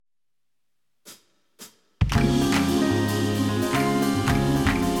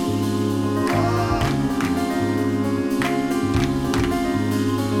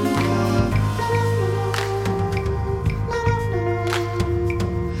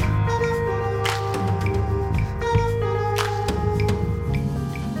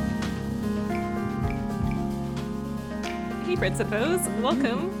Principos.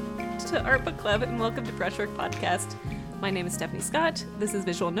 Welcome to Art Book Club and welcome to Brushwork Podcast. My name is Stephanie Scott. This is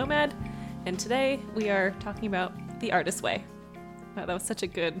Visual Nomad, and today we are talking about The Artist's Way. Wow, that was such a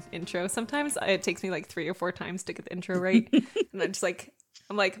good intro. Sometimes it takes me like 3 or 4 times to get the intro right, and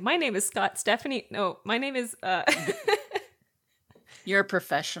I'm like, my name is Scott. Stephanie. No, my name is. You're a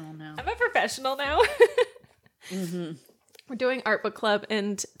professional now. I'm a professional now. Mm-hmm. We're doing Art Book Club,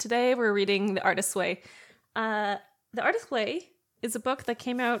 and today we're reading The Artist's Way. The Artist's Way is a book that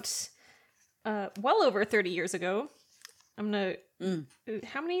came out well over 30 years ago. How many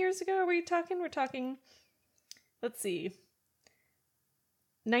years ago are we talking? We're talking, let's see,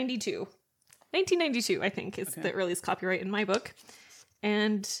 1992, I think, is the earliest copyright in my book.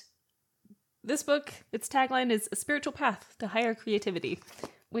 And this book, its tagline is A Spiritual Path to Higher Creativity,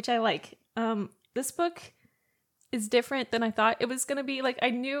 which I like. This book is different than I thought it was going to be. Like, I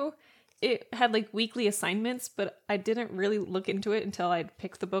knew it had like weekly assignments, but I didn't really look into it until I'd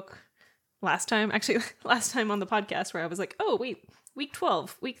picked the book last time on the podcast, where I was like, oh wait, week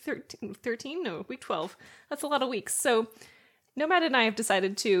 12, week 13? No, week 12. That's a lot of weeks. So Nomad and I have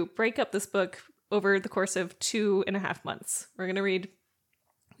decided to break up this book over the course of 2.5 months. We're going to we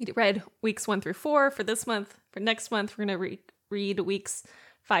read weeks 1 through 4 for this month. For next month, we're going to read weeks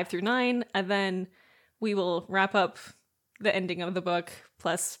 5 through 9, and then we will wrap up the ending of the book,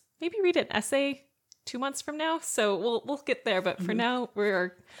 plus maybe read an essay 2 months from now. So we'll get there. But for now, we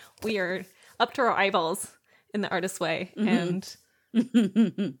are up to our eyeballs in The Artist's Way, and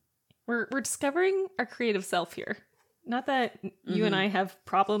we're discovering our creative self here. Not that you and I have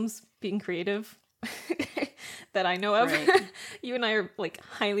problems being creative that I know of. Right. You and I are like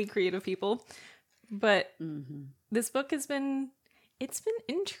highly creative people, but this book it's been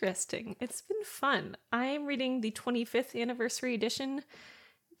interesting. It's been fun. I'm reading the 25th anniversary edition.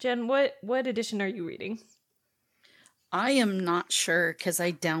 Jen, what edition are you reading? I am not sure because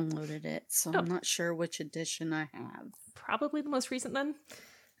I downloaded it, so I'm not sure which edition I have. Probably the most recent then.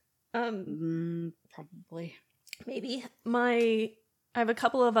 Probably. Maybe. I have a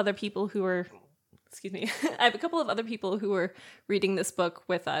couple of other people who are reading this book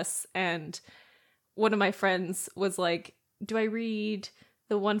with us, and one of my friends was like, do I read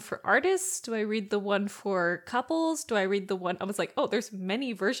the one for artists? Do I read the one for couples? Do I read the one? I was like, oh, there's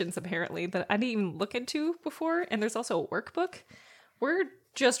many versions apparently that I didn't even look into before. And there's also a workbook. We're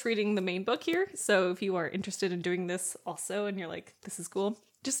just reading the main book here. So if you are interested in doing this also, and you're like, this is cool,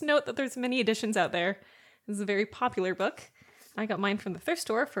 just note that there's many editions out there. This is a very popular book. I got mine from the thrift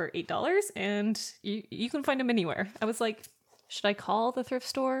store for $8, and you can find them anywhere. I was like, should I call the thrift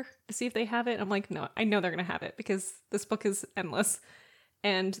store to see if they have it? I'm like, no, I know they're going to have it because this book is endless.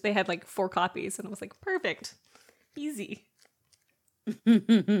 And they had like 4 copies, and I was like, perfect. Easy.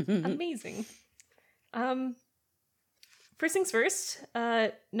 Amazing. First things first,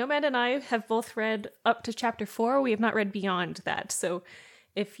 Nomad and I have both read up to chapter 4. We have not read beyond that. So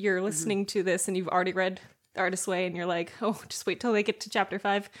if you're listening to this and you've already read The Artist's Way and you're like, oh, just wait till they get to chapter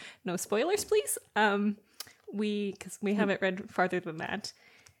 5. No spoilers, please. Because we haven't read farther than that.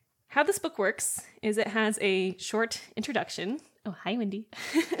 How this book works is it has a short introduction. Oh, hi, Wendy.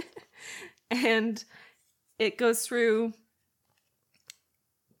 And it goes through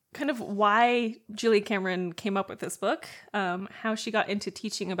kind of why Julia Cameron came up with this book, how she got into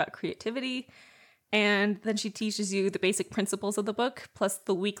teaching about creativity, and then she teaches you the basic principles of the book, plus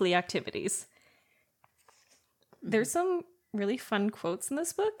the weekly activities. There's some really fun quotes in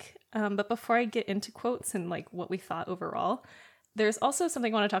this book, but before I get into quotes and like what we thought overall, there's also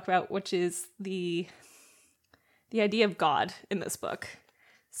something I want to talk about, which is the idea of God in this book.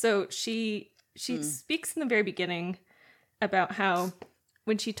 So she speaks in the very beginning about how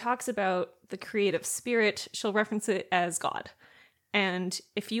when she talks about the creative spirit, she'll reference it as God. And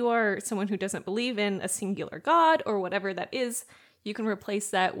if you are someone who doesn't believe in a singular God or whatever that is, you can replace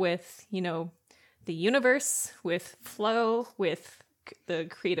that with, the universe, with flow, with the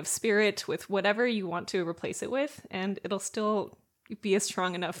creative spirit, with whatever you want to replace it with, and it'll still be a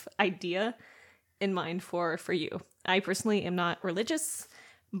strong enough idea in mind for you. I personally am not religious,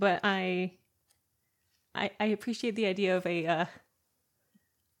 but I appreciate the idea of a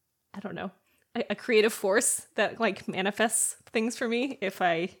creative force that like manifests things for me if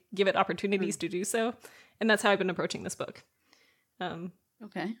I give it opportunities to do so. And that's how I've been approaching this book.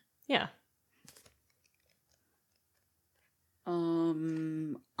 Okay. Yeah.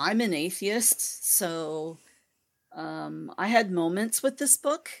 I'm an atheist, so I had moments with this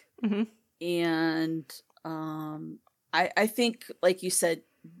book, and I think, like you said,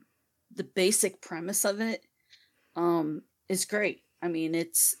 the basic premise of it is great. I mean,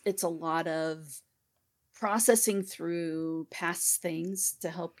 it's a lot of processing through past things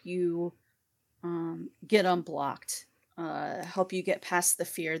to help you get unblocked, help you get past the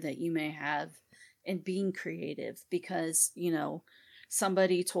fear that you may have in being creative, because,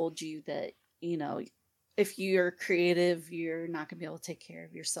 somebody told you that, if you're creative, you're not going to be able to take care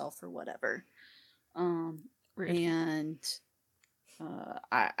of yourself or whatever. And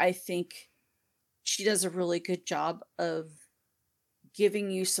I think she does a really good job of giving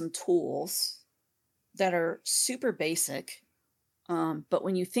you some tools that are super basic. But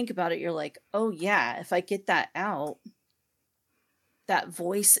when you think about it, you're like, oh yeah, if I get that out, that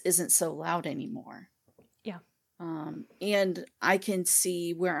voice isn't so loud anymore. Yeah. And I can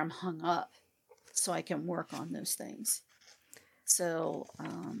see where I'm hung up, so I can work on those things. So,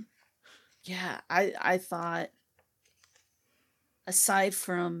 yeah, I thought, aside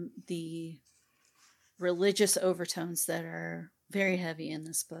from the religious overtones that are very heavy in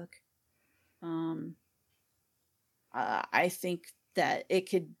this book, I think that it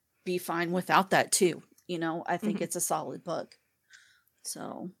could be fine without that too. I think it's a solid book.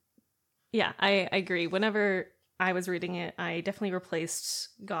 So, yeah, I agree. Whenever I was reading it, I definitely replaced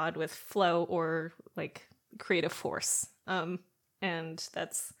God with flow or like creative force. And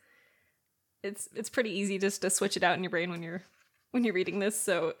that's it's pretty easy just to switch it out in your brain when you're reading this.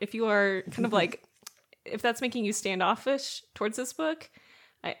 So if you are kind of like, if that's making you standoffish towards this book,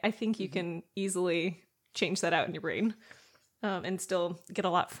 I think you can easily change that out in your brain, and still get a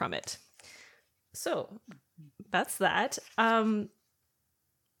lot from it. So that's that.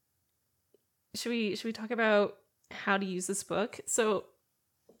 Should we talk about how to use this book? So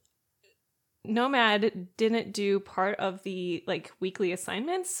Nomad didn't do part of the like weekly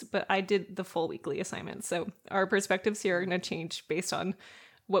assignments, but I did the full weekly assignments. So our perspectives here are going to change based on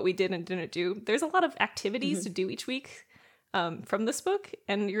what we did and didn't do. There's a lot of activities to do each week from this book,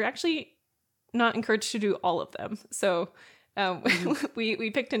 and you're actually not encouraged to do all of them. So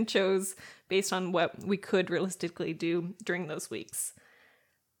we picked and chose based on what we could realistically do during those weeks.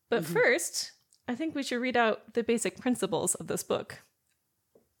 But first, I think we should read out the basic principles of this book.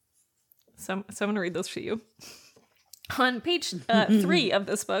 So I'm going to read those for you. On page 3 of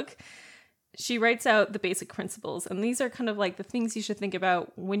this book, she writes out the basic principles. And these are kind of like the things you should think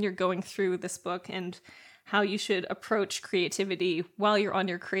about when you're going through this book and how you should approach creativity while you're on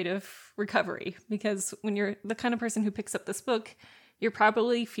your creative recovery. Because when you're the kind of person who picks up this book, you're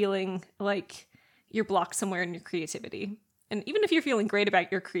probably feeling like you're blocked somewhere in your creativity. And even if you're feeling great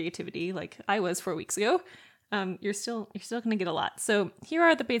about your creativity, like I was 4 weeks ago, you're still going to get a lot. So here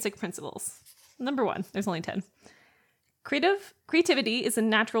are the basic principles. Number 1, there's only 10. Creativity is a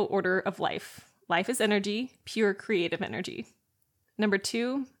natural order of life. Life is energy, pure creative energy. Number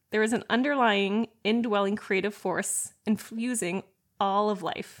 2, there is an underlying, indwelling creative force infusing all of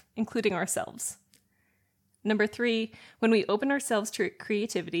life, including ourselves. Number 3, when we open ourselves to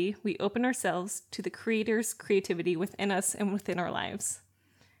creativity, we open ourselves to the Creator's creativity within us and within our lives.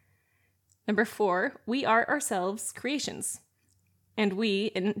 Number 4, we are ourselves creations, and we,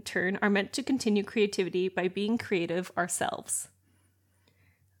 in turn, are meant to continue creativity by being creative ourselves.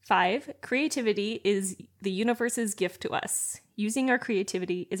 5, creativity is the universe's gift to us. Using our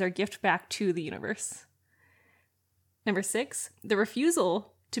creativity is our gift back to the universe. Number 6, the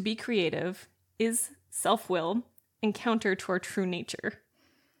refusal to be creative is self-will and counter to our true nature.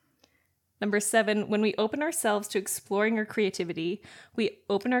 Number 7, when we open ourselves to exploring our creativity, we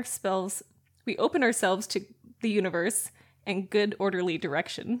open ourselves to the universe and good orderly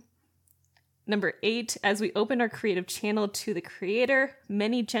direction. Number 8, as we open our creative channel to the Creator,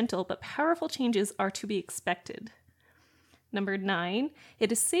 many gentle but powerful changes are to be expected. Number 9,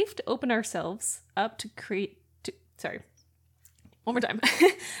 it is safe to open ourselves up to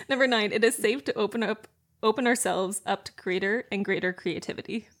Number 9, it is safe to open ourselves up to greater and greater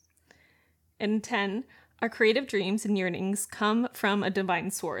creativity. And 10, our creative dreams and yearnings come from a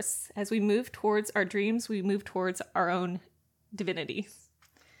divine source. As we move towards our dreams, we move towards our own divinity.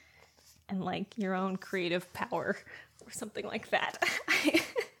 And like your own creative power or something like that.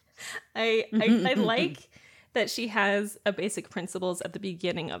 I like that she has a basic principles at the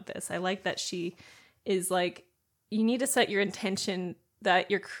beginning of this. I like that she is like, you need to set your intention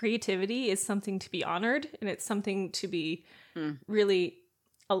that your creativity is something to be honored, and it's something to be really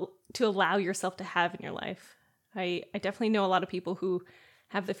to allow yourself to have in your life. I definitely know a lot of people who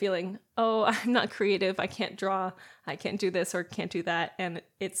have the feeling, oh, I'm not creative, I can't draw, I can't do this or can't do that. And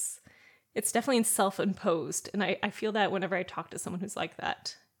it's definitely self-imposed. And I feel that whenever I talk to someone who's like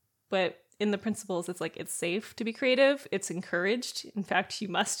that. But in the principles, it's like, it's safe to be creative. It's encouraged. In fact, you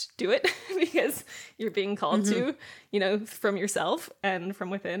must do it because you're being called to, from yourself and from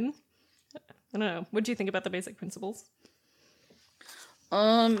within. I don't know. What do you think about the basic principles?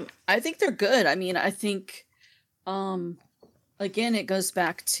 I think they're good. I mean, I think, again, it goes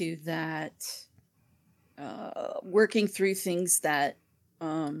back to that, working through things that,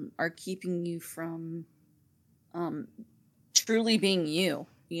 are keeping you from, truly being you,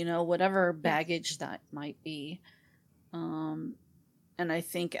 whatever baggage that might be. And I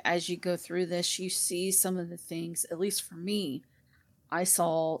think as you go through this, you see some of the things, at least for me, I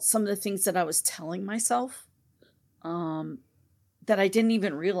saw some of the things that I was telling myself, um, that I didn't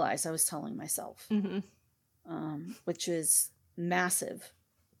even realize I was telling myself, Mm-hmm. which is massive.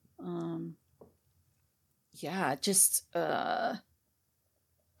 Um, yeah, just I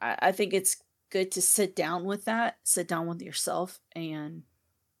think it's good to sit down with that, sit down with yourself, and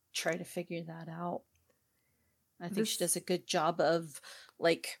try to figure that out. I think she does a good job of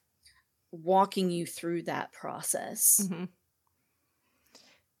like walking you through that process. Mm-hmm.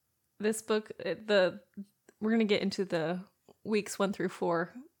 This book, we're going to get into the weeks 1 through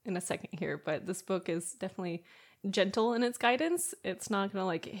 4 in a second here, but this book is definitely gentle in its guidance. It's not going to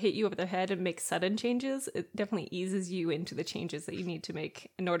like hit you over the head and make sudden changes. It definitely eases you into the changes that you need to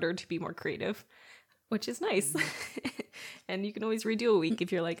make in order to be more creative, which is nice. And you can always redo a week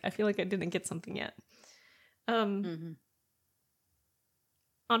if you're like, I feel like I didn't get something yet. On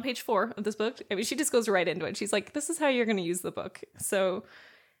page 4 of this book, I mean, she just goes right into it. She's like, this is how you're going to use the book. So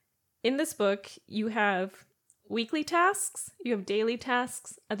in this book, you have weekly tasks, you have daily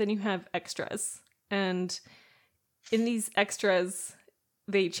tasks, and then you have extras. And in these extras,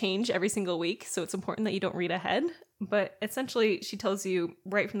 they change every single week, so it's important that you don't read ahead. But essentially, she tells you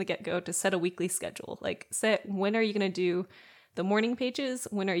right from the get-go to set a weekly schedule. Like, set when are you going to do the morning pages,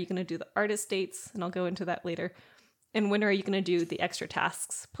 when are you going to do the artist dates, and I'll go into that later, and when are you going to do the extra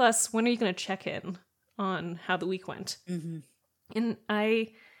tasks. Plus, when are you going to check in on how the week went? Mm-hmm. And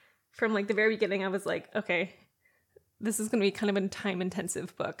from like the very beginning, I was like, okay, this is going to be kind of a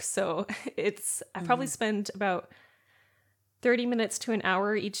time-intensive book. So I probably spend about 30 minutes to an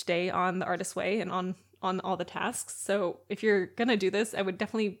hour each day on the Artist's Way and on all the tasks. So if you're going to do this, I would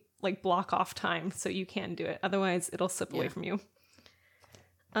definitely like block off time so you can do it. Otherwise, it'll slip away from you.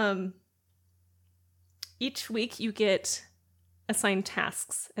 Each week you get assigned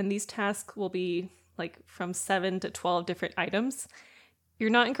tasks, and these tasks will be like from 7 to 12 different items. You're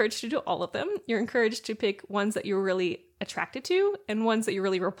not encouraged to do all of them. You're encouraged to pick ones that you're really attracted to and ones that you're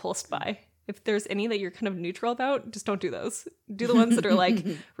really repulsed by. If there's any that you're kind of neutral about, just don't do those. Do the ones that are like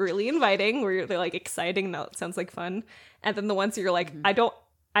really inviting, where they're like exciting, that sounds like fun. And then the ones that you're like, I don't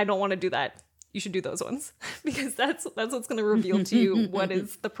want to do that. You should do those ones, because that's what's going to reveal to you what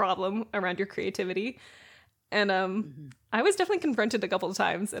is the problem around your creativity. And I was definitely confronted a couple of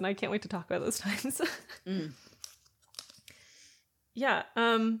times, and I can't wait to talk about those times. Yeah.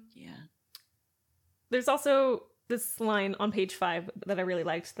 There's also this line on page 5 that I really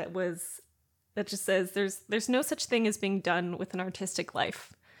liked that just says there's no such thing as being done with an artistic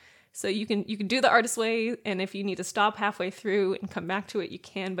life. So you can do the Artist's Way, and if you need to stop halfway through and come back to it, you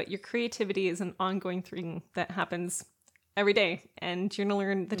can, but your creativity is an ongoing thing that happens every day, and you're going to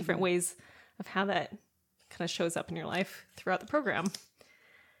learn the different ways of how that kind of shows up in your life throughout the program.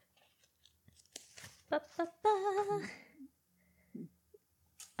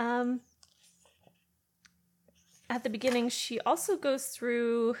 At the beginning, she also goes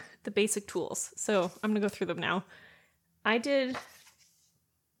through the basic tools. So I'm going to go through them now. I did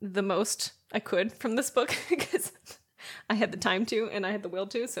the most I could from this book because I had the time to and I had the will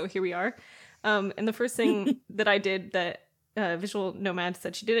to. So here we are. And the first thing that I did that Visual Nomad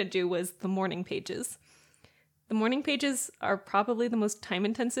said she didn't do was the morning pages. The morning pages are probably the most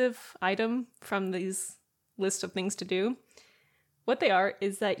time-intensive item from these list of things to do. What they are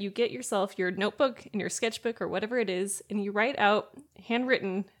is that you get yourself your notebook and your sketchbook or whatever it is, and you write out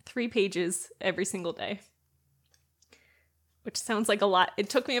handwritten 3 pages every single day. Which sounds like a lot. It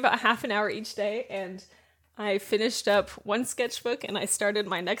took me about half an hour each day, and I finished up one sketchbook and I started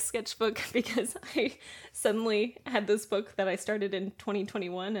my next sketchbook because I suddenly had this book that I started in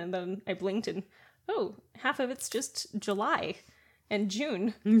 2021, and then I blinked and, oh, half of it's just July and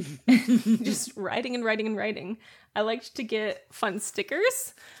June. Just writing and writing and writing. I liked to get fun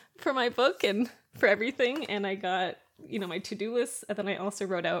stickers for my book and for everything, and I got, my to-do list, and then I also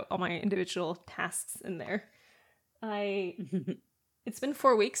wrote out all my individual tasks in there. It's been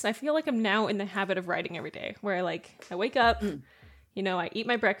 4 weeks. I feel like I'm now in the habit of writing every day, where I wake up, I eat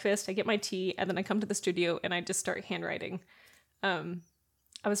my breakfast, I get my tea, and then I come to the studio and I just start handwriting. I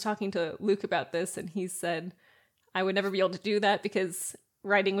was talking to Luke about this, and he said I would never be able to do that because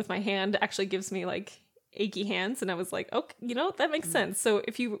writing with my hand actually gives me achy hands. And I was like, okay, that makes sense. So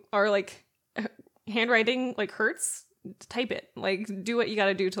if you are handwriting like hurts, type it. Like do what you got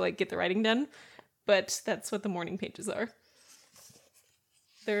to do to like get the writing done. But that's what the morning pages are.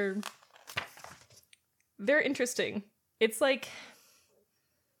 They're interesting. It's like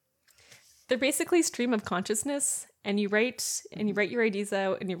they're basically stream of consciousness, and you write your ideas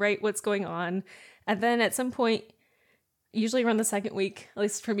out and you write what's going on. And then at some point, usually around the second week, at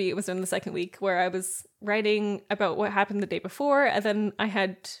least for me, it was in the second week, where I was writing about what happened the day before. And then I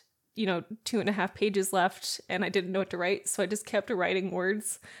had, 2.5 pages left and I didn't know what to write. So I just kept writing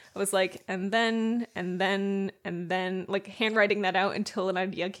words. I was like, and then, like handwriting that out until an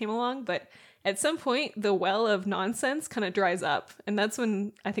idea came along. But at some point, the well of nonsense kind of dries up. And that's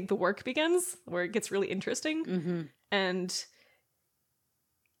when I think the work begins, where it gets really interesting. Mm-hmm. And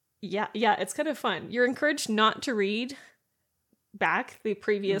yeah, it's kind of fun. You're encouraged not to read back the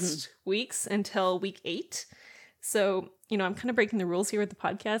previous weeks until week 8. So, I'm kind of breaking the rules here with the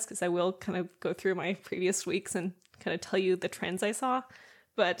podcast because I will kind of go through my previous weeks and kind of tell you the trends I saw.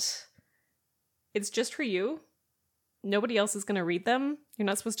 But it's just for you. Nobody else is going to read them. You're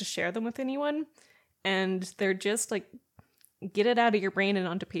not supposed to share them with anyone. And they're just like, get it out of your brain and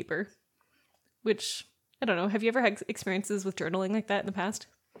onto paper. Which, I don't know. Have you ever had experiences with journaling like that in the past?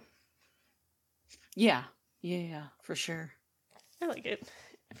 Yeah, for sure. I like it.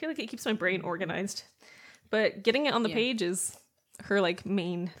 I feel like it keeps my brain organized. But getting it on the page is her like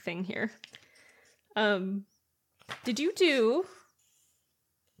main thing here. Did you do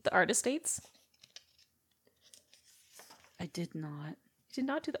the artist dates? I did not. You did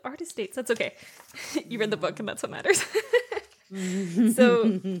not do the artist dates. That's okay. You read the book and that's what matters.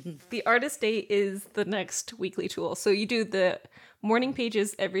 So the artist date is the next weekly tool. So you do the morning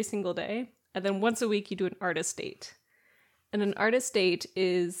pages every single day. And then once a week you do an artist date. And an artist date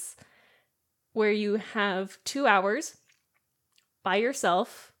is where you have 2 hours by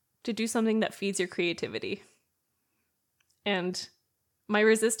yourself to do something that feeds your creativity. And my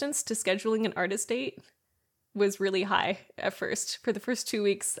resistance to scheduling an artist date was really high at first. For the first 2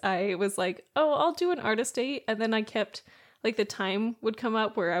 weeks, I was like, oh, I'll do an artist date. And then I kept, like, the time would come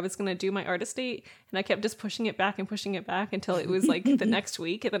up where I was going to do my artist date. And I kept just pushing it back until it was, like, the next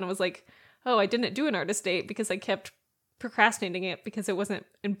week. And then I was like, oh, I didn't do an artist date because I kept procrastinating it because it wasn't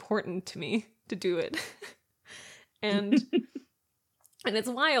important to me to do it. And it's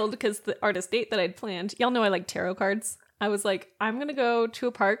wild because the artist date that I'd planned, y'all know I like tarot cards. I was like, I'm going to go to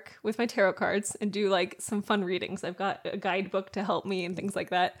a park with my tarot cards and do like some fun readings. I've got a guidebook to help me and things like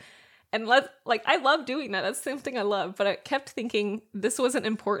that. And I love doing that. That's the same thing I love. But I kept thinking this wasn't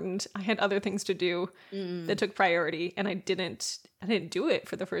important. I had other things to do that took priority. And I didn't do it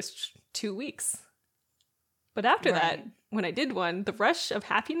for the first 2 weeks. But after that, when I did one, the rush of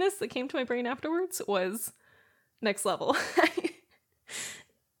happiness that came to my brain afterwards was next level.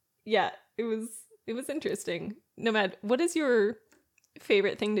 Yeah, it was interesting. Nomad, what is your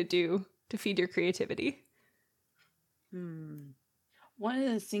favorite thing to do to feed your creativity? One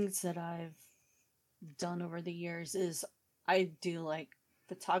of the things that I've done over the years is I do like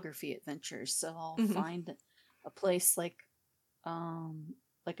photography adventures. So I'll find a place like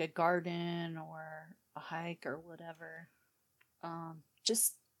a garden or a hike or whatever,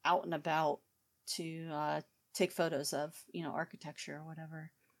 just out and about to take photos of, architecture or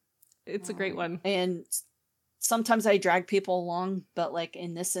whatever. It's a great one. And sometimes I drag people along, but like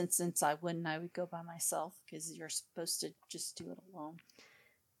in this instance, I would go by myself because you're supposed to just do it alone.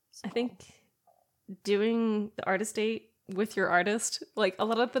 So. I think doing the artist date with your artist, like a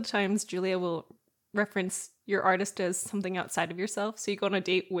lot of the times Julia will reference your artist as something outside of yourself. So you go on a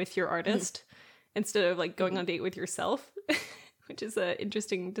date with your artist instead of like going on a date with yourself, which is an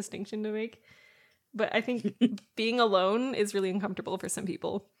interesting distinction to make. But I think being alone is really uncomfortable for some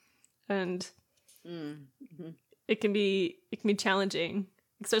people. And it can be challenging,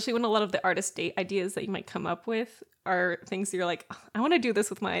 especially when a lot of the artist date ideas that you might come up with are things that you're like, I want to do this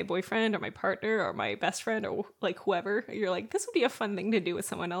with my boyfriend or my partner or my best friend or like whoever. You're like, this would be a fun thing to do with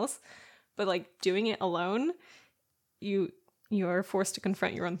someone else. But like doing it alone, you are forced to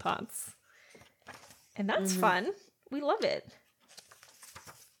confront your own thoughts. And that's fun. We love it.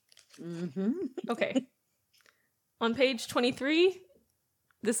 Okay. On page 23,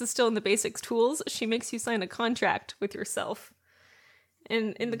 this is still in the basics tools. She makes you sign a contract with yourself.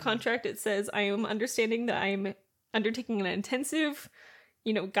 And in the contract, it says, I am understanding that I'm undertaking an intensive,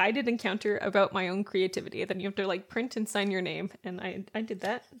 guided encounter about my own creativity. And then you have to like print and sign your name. And I did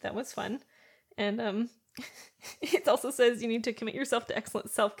that. That was fun. And it also says you need to commit yourself to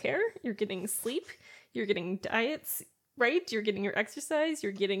excellent self-care. You're getting sleep. You're getting diets right. You're getting your exercise.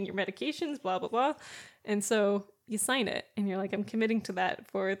 You're getting your medications, blah, blah, blah. And so you sign it and you're like, I'm committing to that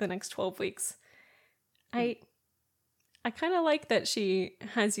for the next 12 weeks. I kind of like that she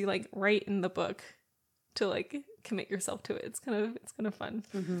has you like write in the book to like commit yourself to it. It's kind of fun.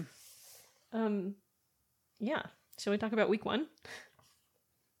 Yeah. Shall we talk about week 1?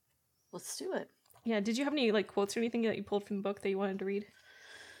 Let's do it. Yeah. Did you have any like quotes or anything that you pulled from the book that you wanted to read?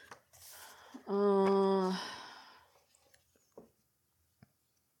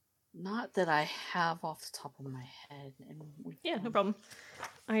 Not that I have off the top of my head. Yeah, no problem.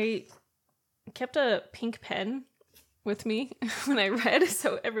 I kept a pink pen with me when I read,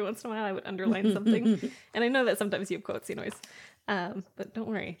 so every once in a while I would underline something. And I know that sometimes you have quotes, anyways. But don't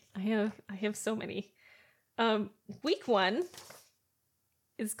worry, I have so many. Week 1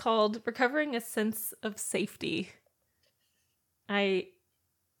 is called Recovering a Sense of Safety. We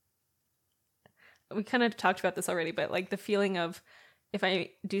kind of talked about this already, but like the feeling of if I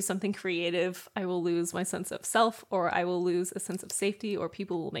do something creative, I will lose my sense of self, or I will lose a sense of safety, or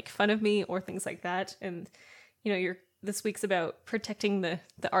people will make fun of me, or things like that. And you know, this week's about protecting the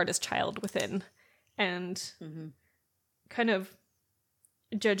artist child within, and kind of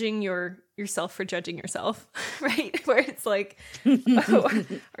judging yourself for judging yourself, right? Where it's like, oh,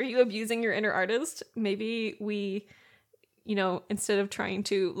 are you abusing your inner artist? Maybe we, you know, instead of trying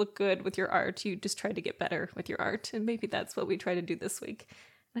to look good with your art, you just try to get better with your art. And maybe that's what we try to do this week.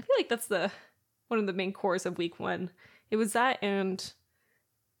 And I feel like that's one of the main cores of week 1. It was that, and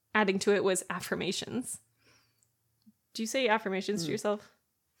adding to it was affirmations. Do you say affirmations to yourself?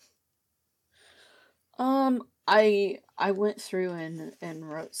 I went through and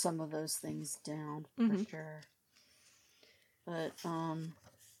wrote some of those things down for sure. But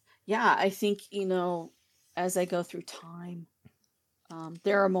yeah, I think, you know, as I go through time,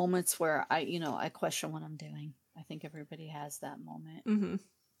 there are moments where I question what I'm doing. I think everybody has that moment.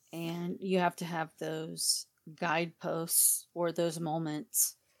 And you have to have those guideposts or those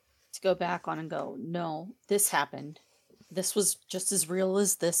moments to go back on and go, no, this happened. This was just as real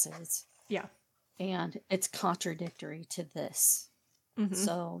as this is. Yeah. And it's contradictory to this.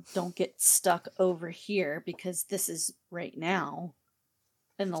 So don't get stuck over here, because this is right now.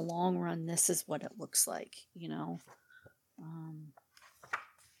 In the long run, this is what it looks like, you know?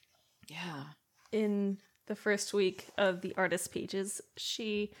 Yeah. In the first week of the artist pages,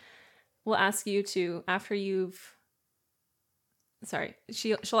 she will ask you to, after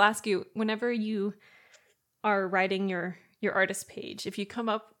she'll ask you, whenever you are writing your artist page, if you come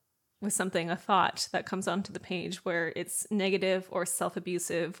up with something, a thought that comes onto the page where it's negative or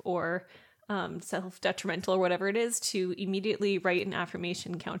self-abusive or self-detrimental or whatever it is, to immediately write an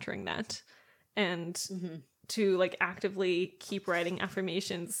affirmation countering that, and to like actively keep writing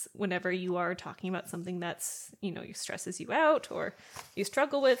affirmations whenever you are talking about something that's, you know, stresses you out or you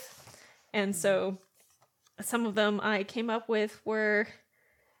struggle with. And so some of them I came up with were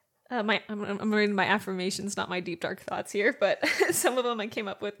I'm reading my affirmations, not my deep dark thoughts here, but some of them I came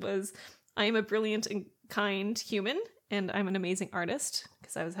up with was, I am a brilliant and kind human, and I'm an amazing artist,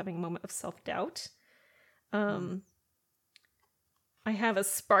 because I was having a moment of self-doubt. I have a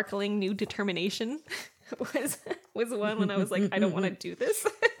sparkling new determination was one when I was like, I don't want to do this.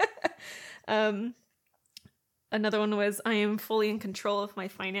 Another one was, I am fully in control of my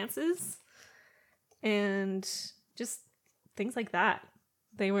finances, and just things like that.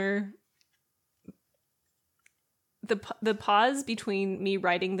 They were the pause between me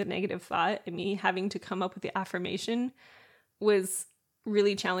writing the negative thought and me having to come up with the affirmation was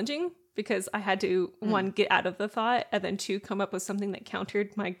really challenging, because I had to, one, get out of the thought, and then 2, come up with something that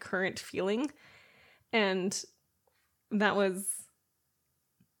countered my current feeling. And that was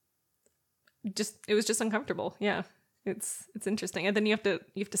it was just uncomfortable. Yeah. It's interesting. And then you have to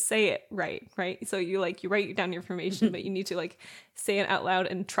say it right? So you write down your information, but you need to like say it out loud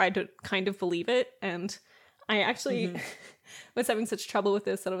and try to kind of believe it. And I actually was having such trouble with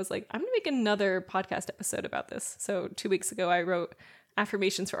this that I was like, I'm gonna make another podcast episode about this. So 2 weeks ago I wrote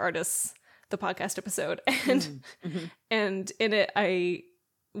Affirmations for Artists, the podcast episode, and and in it I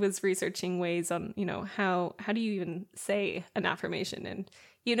was researching ways on, you know, how do you even say an affirmation. And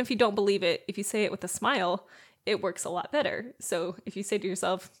even if you don't believe it, if you say it with a smile, it works a lot better. So if you say to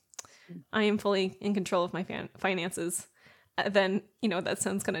yourself, I am fully in control of my finances, then, you know, that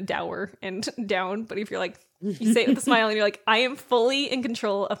sounds kind of dour and down. But if you're like, you say it with a smile and you're like, I am fully in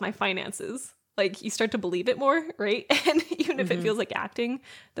control of my finances, like you start to believe it more, right? And even if it feels like acting,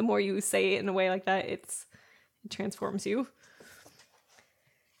 the more you say it in a way like that, it transforms you.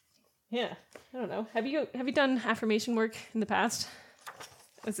 Yeah, I don't know. Have you done affirmation work in the past?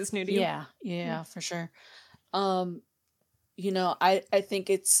 Is this new to you? Yeah, for sure. You know, I think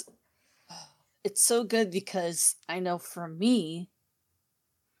it's it's so good because I know for me,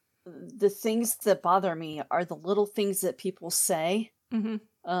 the things that bother me are the little things that people say.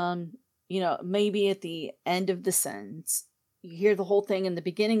 Mm-hmm. Maybe at the end of the sentence, you hear the whole thing, and the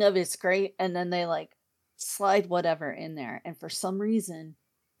beginning of it's great, and then they like slide whatever in there, and for some reason,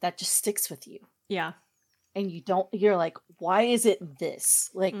 that just sticks with you. Yeah. And you're like, why is it this?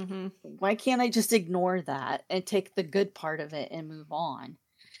 Like, Mm-hmm. why can't I just ignore that and take the good part of it and move on?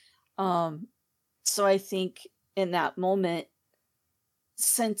 So I think in that moment,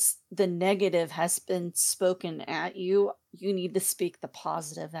 since the negative has been spoken at you, you need to speak the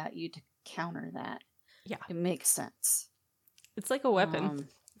positive at you to counter that. Yeah. It makes sense. It's like a weapon.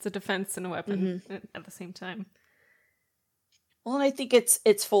 It's a defense and a weapon at the same time. Well, and I think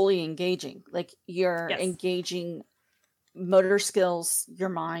it's fully engaging. Like you're engaging motor skills, your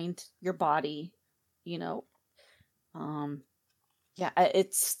mind, your body, it's,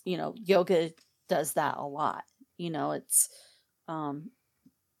 yoga does that a lot. It's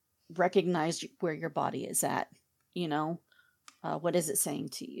recognize where your body is at, what is it saying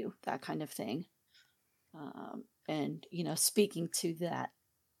to you, that kind of thing. And, speaking to that,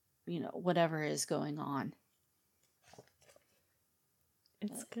 whatever is going on.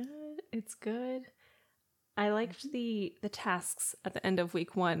 It's good. It's good. I liked the tasks at the end of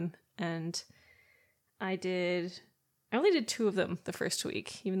week 1, and I only did 2 of them the first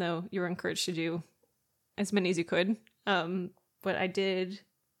week, even though you were encouraged to do as many as you could. But I did,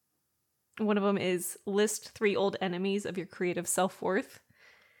 one of them is list 3 old enemies of your creative self-worth,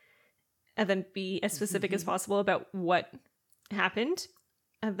 and then be as specific as possible about what happened,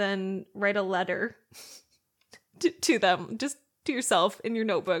 and then write a letter to them, just to yourself in your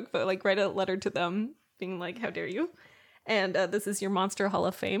notebook, but like write a letter to them being like, how dare you? And this is your Monster Hall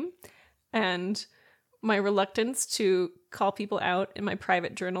of Fame. And my reluctance to call people out in my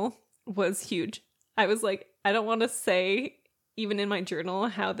private journal was huge. I was like, I don't want to say, even in my journal,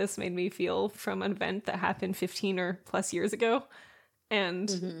 how this made me feel from an event that happened 15 or plus years ago.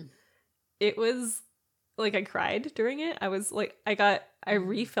 And it was like, I cried during it. I was like, I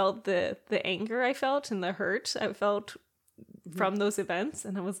refelt the anger I felt and the hurt I felt from those events.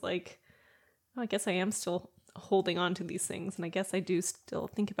 And I was like, oh, I guess I am still holding on to these things. And I guess I do still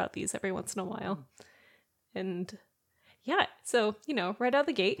think about these every once in a while. And yeah, so, right out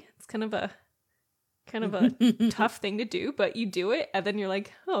the gate, it's kind of a tough thing to do, but you do it. And then you're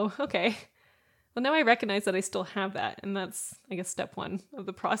like, oh, okay. Well, now I recognize that I still have that. And that's, I guess, step 1 of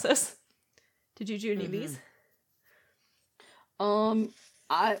the process. Did you do any of these?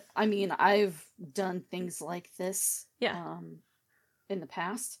 I mean, I've done things like this. Yeah. In the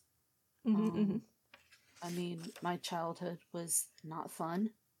past. I mean, my childhood was not fun,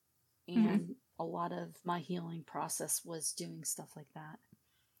 and a lot of my healing process was doing stuff like that,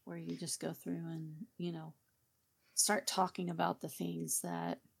 where you just go through and, start talking about the things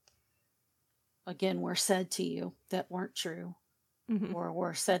that, again, were said to you that weren't true, or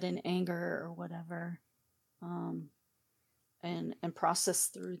were said in anger or whatever, and process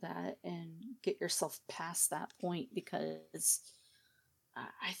through that and get yourself past that point, because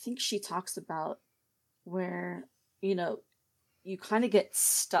I think she talks about where, you kind of get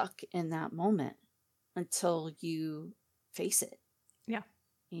stuck in that moment until you face it. Yeah.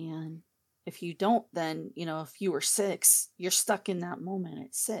 And if you don't, then, if you were 6, you're stuck in that moment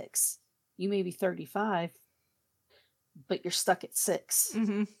at 6. You may be 35, but you're stuck at 6.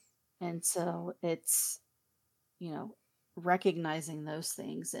 And so it's, recognizing those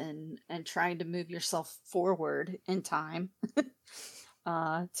things and trying to move yourself forward in time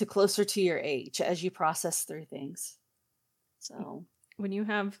to closer to your age as you process through things. So when you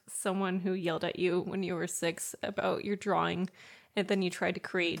have someone who yelled at you when you were 6 about your drawing, and then you try to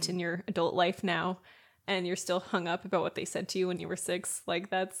create in your adult life now, and you're still hung up about what they said to you when you were 6, like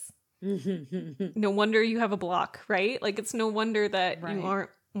that's no wonder you have a block, right? Like it's no wonder that you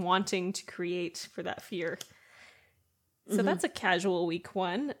aren't wanting to create for that fear. So that's a casual week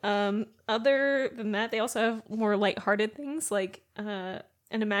 1. Other than that, they also have more lighthearted things like an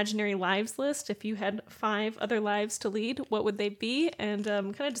imaginary lives list. If you had 5 other lives to lead, what would they be? And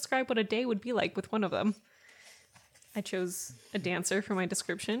kind of describe what a day would be like with one of them. I chose a dancer for my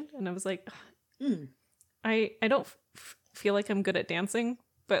description, and I was like, I don't feel like I'm good at dancing,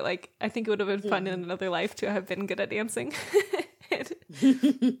 but like I think it would have been fun in another life to have been good at dancing.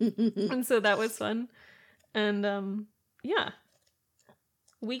 And so that was fun. And yeah.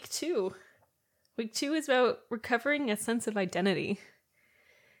 Week 2. Week 2 is about recovering a sense of identity.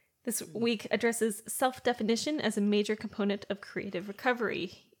 This week addresses self-definition as a major component of creative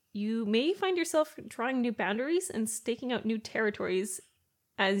recovery. You may find yourself drawing new boundaries and staking out new territories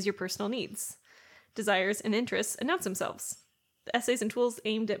as your personal needs. desires, and interests announce themselves. The essays and tools are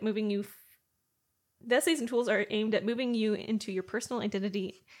aimed at moving you into your personal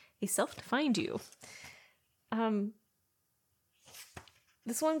identity, a self-defined you.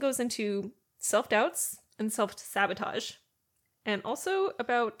 This one goes into self-doubts and self-sabotage, and also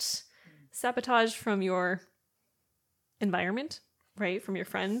about sabotage from your environment, right? From your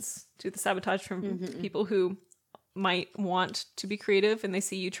friends, to the sabotage from people who might want to be creative and they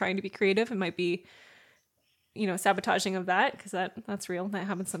see you trying to be creative and might be, sabotaging of that, because that's real. That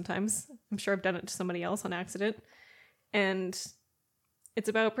happens sometimes. I'm sure I've done it to somebody else on accident. And it's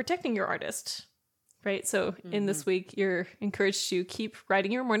about protecting your artist, right? So in this week, you're encouraged to keep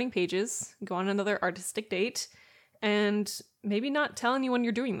writing your morning pages, go on another artistic date, and maybe not tell anyone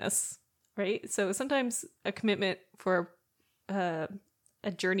you're doing this, right? So sometimes a commitment for a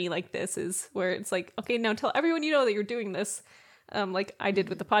journey like this is where it's like, okay, now tell everyone you know that you're doing this, like I did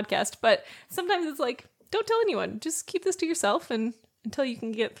with the podcast. But sometimes it's like, don't tell anyone. Just keep this to yourself and until you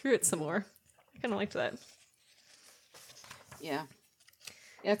can get through it some more. I kind of liked that. Yeah.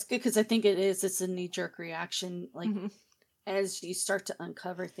 Yeah, it's good because I think it's a knee-jerk reaction. Like, as you start to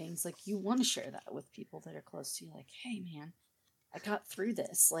uncover things, like, you want to share that with people that are close to you. Like, hey, man, I got through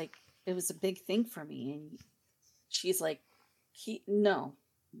this. Like, it was a big thing for me. And she's like, no.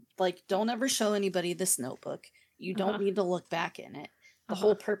 Like, don't ever show anybody this notebook. You don't need to look back in it. The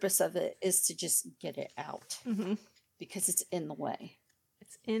whole purpose of it is to just get it out. Because it's in the way.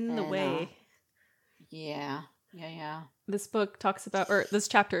 It's in the way. Yeah. This book talks about, or this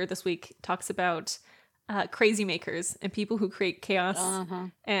chapter this week talks about crazy makers and people who create chaos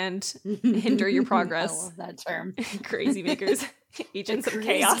and hinder your progress. I love that term. Crazy makers, agents of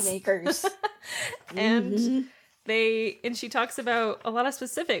chaos. Makers. And she talks about a lot of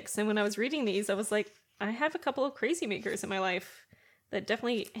specifics. And when I was reading these, I was like, I have a couple of crazy makers in my life that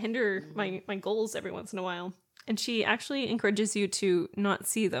definitely hinder my goals every once in a while. And she actually encourages you to not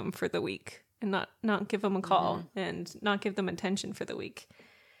see them for the week and not give them a call and not give them attention for the week.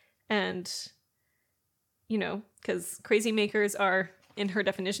 And, because crazy makers are, in her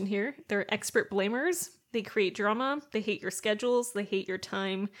definition here, they're expert blamers. They create drama. They hate your schedules. They hate your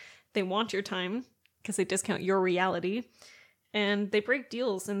time. They want your time because they discount your reality. And they break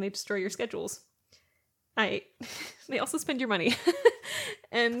deals and they destroy your schedules. They also spend your money.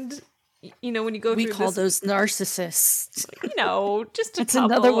 And, when you go through we call those narcissists. Just a It's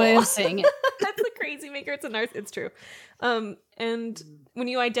another way of saying it. That's a crazy maker. It's a narcissist. It's true. And when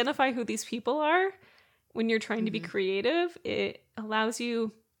you identify who these people are, when you're trying to be creative, it allows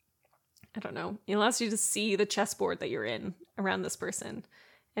you, it allows you to see the chessboard that you're in around this person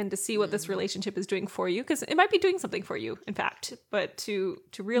and to see what this relationship is doing for you. Because it might be doing something for you, in fact, but to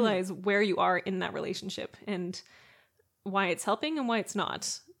realize where you are in that relationship and why it's helping and why it's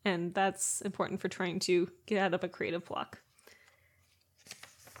not. And that's important for trying to get out of a creative block.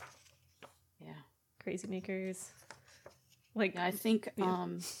 Yeah. Crazy makers. I think,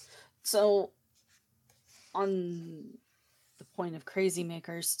 so on the point of crazy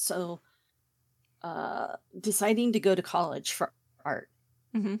makers, so deciding to go to college for art,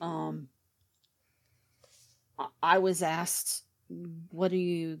 I was asked, what are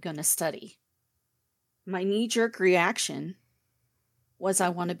you going to study? My knee-jerk reaction was, I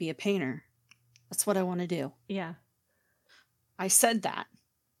want to be a painter. That's what I want to do. Yeah. I said that.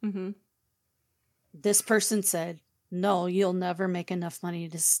 This person said, no, you'll never make enough money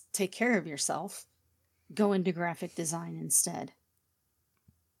to take care of yourself. Go into graphic design instead.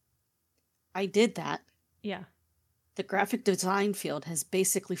 I did that. Yeah. The graphic design field has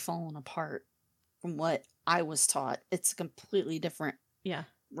basically fallen apart from what I was taught. It's a completely different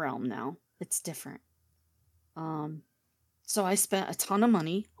realm now. It's different. So I spent a ton of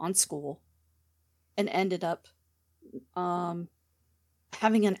money on school and ended up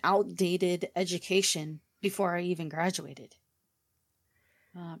having an outdated education before I even graduated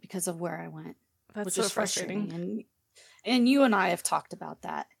because of where I went. That's which so is frustrating. frustrating. And you and I have talked about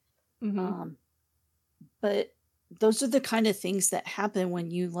that. But those are the kind of things that happen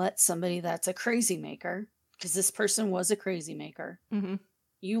when you let somebody that's a crazy maker, because this person was a crazy maker,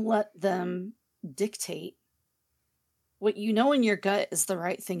 you let them dictate what you know in your gut is the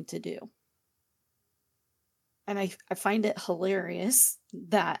right thing to do. And I find it hilarious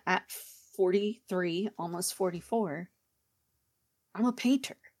that at 43, almost 44, I'm a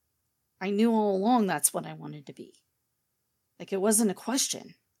painter. I knew all along that's what I wanted to be. Like, it wasn't a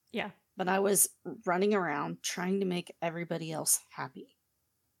question. Yeah. But I was running around trying to make everybody else happy.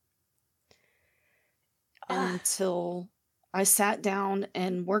 Until I sat down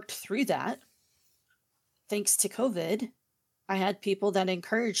and worked through that. Thanks to COVID, I had people that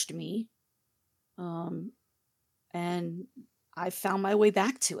encouraged me And I found my way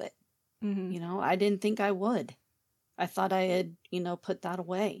back to it. Mm-hmm. You know, I didn't think I would. I thought I had, put that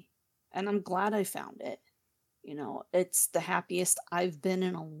away. And I'm glad I found it. You know, it's the happiest I've been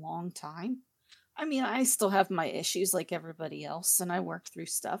in a long time. I mean, I still have my issues like everybody else, and I work through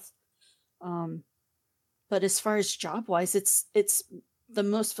stuff. But as far as job wise, it's the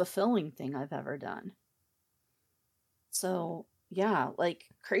most fulfilling thing I've ever done. So yeah, like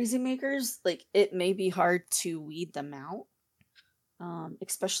crazy makers, like it may be hard to weed them out,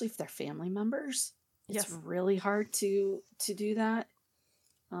 especially if they're family members. It's really hard to do that.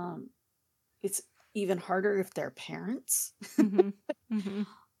 It's even harder if they're parents. Mm-hmm.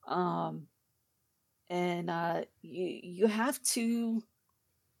 Mm-hmm. And you have to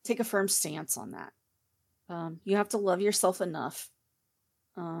take a firm stance on that. You have to love yourself enough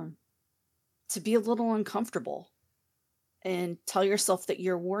to be a little uncomfortable and tell yourself that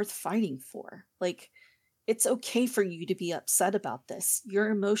you're worth fighting for. Like, it's okay for you to be upset about this. Your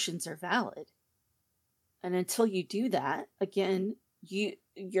emotions are valid. And until you do that, again,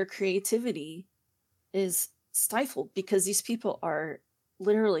 your creativity is stifled because these people are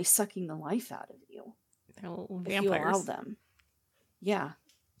literally sucking the life out of you. They're little if vampires. you allow them. Yeah.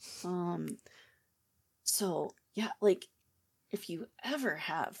 So yeah, like if you ever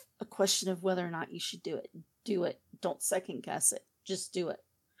have a question of whether or not you should do it. Don't second guess it. Just do it.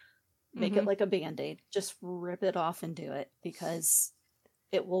 Make it like a Band-Aid. Just rip it off and do it, because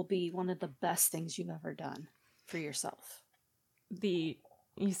it will be one of the best things you've ever done for yourself. You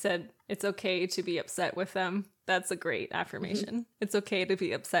said it's okay to be upset with them. That's a great affirmation. It's okay to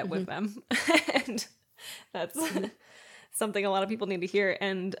be upset with them. And that's something a lot of people need to hear.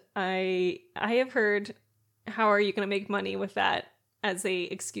 And I have heard, how are you going to make money with that, as a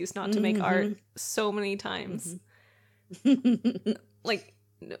excuse not to make art so many times. Like,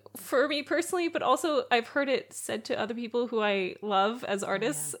 for me personally, but also I've heard it said to other people who I love as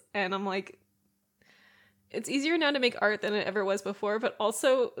artists. And I'm like, it's easier now to make art than it ever was before, but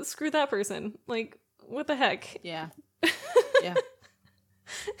also screw that person. Like, what the heck? Yeah. Yeah.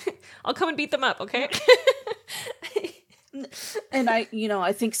 I'll come and beat them up, okay? And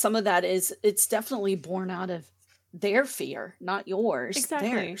I think some of that is, it's definitely born out of their fear, not yours. Exactly.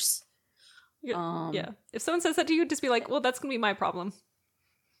 Theirs. Yeah. If someone says that to you, just be like, well, that's going to be my problem.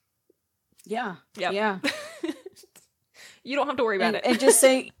 Yeah. Yep. Yeah. You don't have to worry about it. And just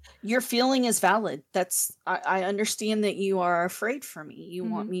say, your feeling is valid. I understand that you are afraid for me. You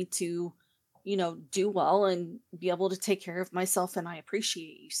want me to, do well and be able to take care of myself. And I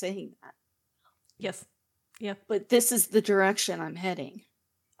appreciate you saying that. Yes. Yeah. But this is the direction I'm heading.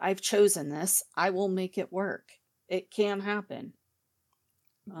 I've chosen this. I will make it work. It can happen.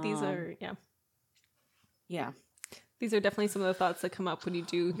 These are, Yeah. These are definitely some of the thoughts that come up when you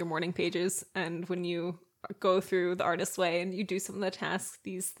do your morning pages and when you go through the artist's way and you do some of the tasks,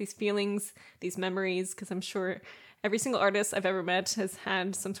 these feelings, these memories, because I'm sure every single artist I've ever met has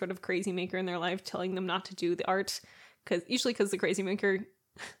had some sort of crazy maker in their life telling them not to do the art, because the crazy maker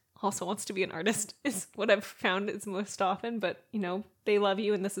also wants to be an artist, is what I've found is most often. But they love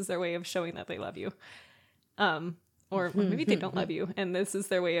you, and this is their way of showing that they love you, or maybe they don't love you, and this is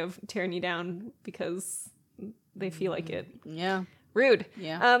their way of tearing you down because they feel like it. Yeah. Rude.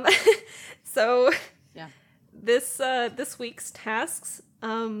 Yeah. So yeah. This week's tasks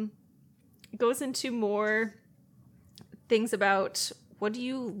goes into more things about what do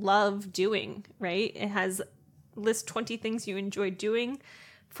you love doing, right? It has list 20 things you enjoy doing.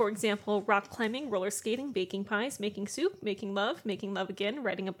 For example, rock climbing, roller skating, baking pies, making soup, making love again,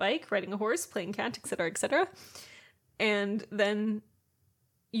 riding a bike, riding a horse, playing cat, etc., etc. And then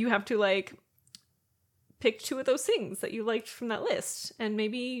you have to pick 2 of those things that you liked from that list and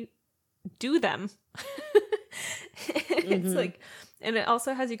maybe do them. It's and it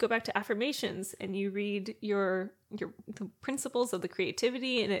also has you go back to affirmations and you read the principles of the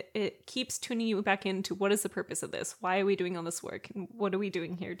creativity, and it keeps tuning you back into what is the purpose of this? Why are we doing all this work? And what are we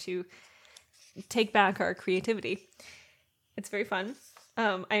doing here to take back our creativity? It's very fun.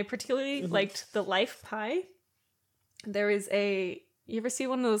 I particularly liked the life pie. There is you ever see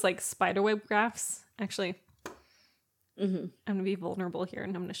one of those spiderweb graphs? Actually, I'm going to be vulnerable here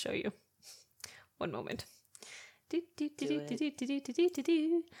and I'm going to show you. One moment. I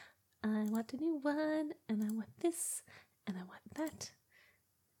want a new one, and I want this, and I want that.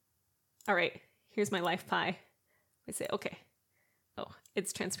 All right, here's my life pie. I say, okay. Oh,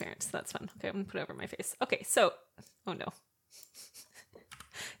 it's transparent, so that's fun. Okay, I'm gonna put it over my face. Okay, so, oh no.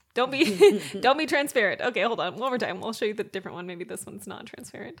 Don't be transparent. Okay, hold on. One more time. I'll show you the different one. Maybe this one's not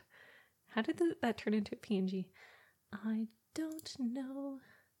transparent. How did that turn into a PNG? I don't know.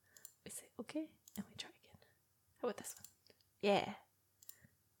 We say, okay, and we try again. How about this one? Yeah.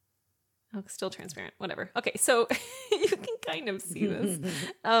 Oh, still transparent. Whatever. Okay, so you can kind of see this.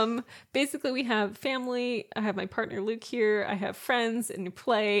 Basically, we have family. I have my partner Luke here. I have friends, and you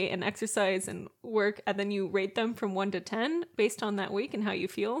play and exercise and work, and then you rate them from 1 to 10 based on that week and how you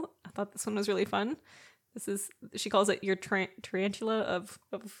feel. I thought this one was really fun. This is, she calls it your tarantula of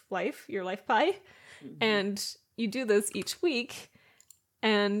life, your life pie. Mm-hmm. And you do this each week,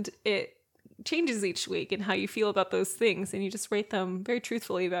 and it changes each week and how you feel about those things, and you just rate them very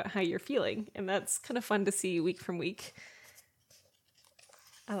truthfully about how you're feeling, and that's kind of fun to see week from week.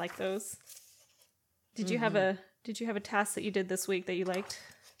 I like those. Did you have a task that you did this week that you liked?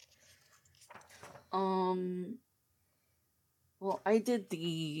 Well, I did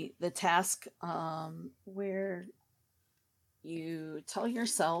the task where you tell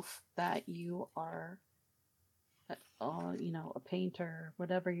yourself that you are a painter,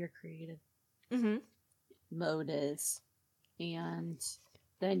 whatever your creative mode is, and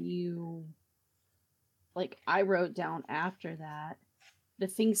then you, like, I wrote down after that the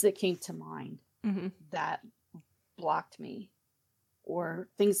things that came to mind that blocked me, or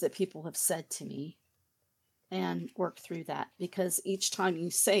things that people have said to me, and work through that, because each time you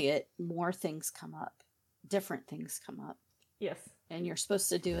say it, more things come up, different things come up. Yes. And you're supposed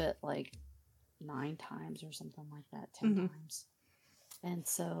to do it like 9 times or something like that, 10 times. And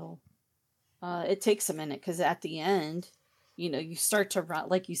so it takes a minute, because at the end, you start to run,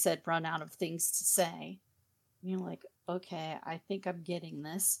 like you said, run out of things to say. And you're like, okay, I think I'm getting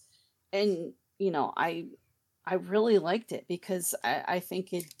this. And, I really liked it, because I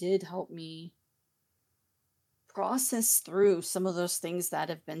think it did help me process through some of those things that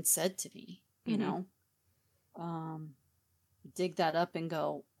have been said to me, dig that up and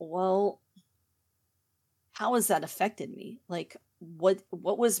go, well, how has that affected me? Like, what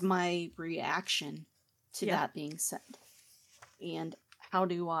was my reaction to that being said? And how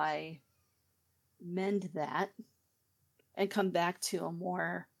do I mend that and come back to a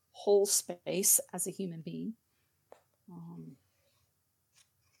more whole space as a human being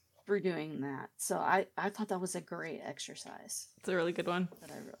through doing that? So I thought that was a great exercise. It's a really good one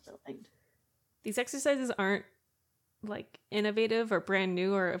that I really liked. These exercises aren't like innovative or brand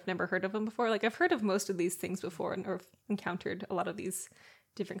new, or I've never heard of them before. Like, I've heard of most of these things before, or encountered a lot of these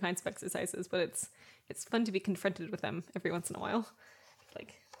different kinds of exercises, but it's fun to be confronted with them every once in a while.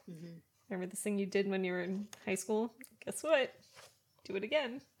 Like, remember this thing you did when you were in high school? Guess what? Do it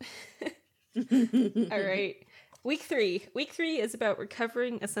again. All right. Week 3. Week 3 is about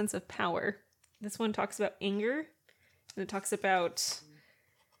recovering a sense of power. This one talks about anger, and it talks about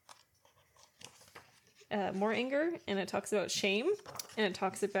more anger, and it talks about shame, and it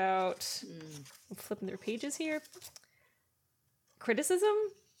talks about I'm flipping through pages here, criticism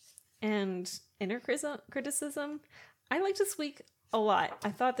and inner criticism. I liked this week a lot. I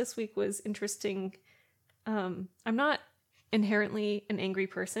thought this week was interesting. I'm not inherently an angry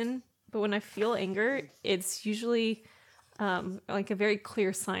person, but when I feel anger, it's usually like a very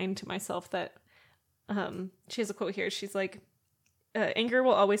clear sign to myself that she has a quote here. She's like, anger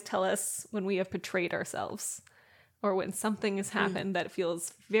will always tell us when we have betrayed ourselves, or when something has happened that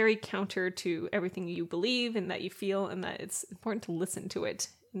feels very counter to everything you believe and that you feel, and that it's important to listen to it,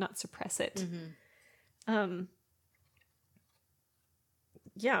 not suppress it.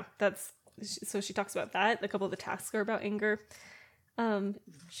 Yeah, so she talks about that. A couple of the tasks are about anger.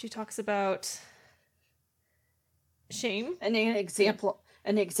 She talks about shame. And an example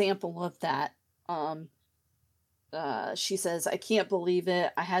of that. She says, I can't believe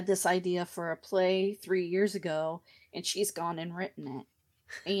it. I had this idea for a play 3 years ago, and she's gone and written it.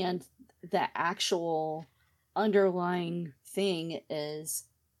 And the actual underlying thing is,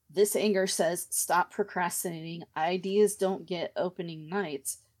 this anger says, stop procrastinating. Ideas don't get opening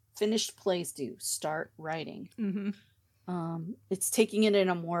nights. Finished plays do. Start writing. It's taking it in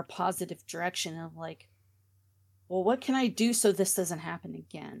a more positive direction of like, well, what can I do so this doesn't happen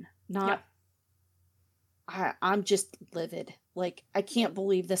again? Not, I'm just livid. Like, I can't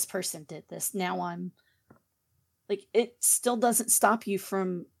believe this person did this. Now I'm like, it still doesn't stop you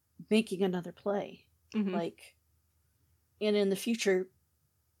from making another play. Like, and in the future,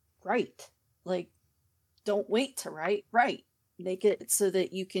 write. Like, don't wait to write. Make it so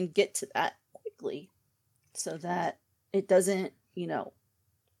that you can get to that quickly, so that it doesn't,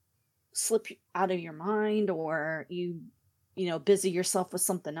 slip out of your mind, or you busy yourself with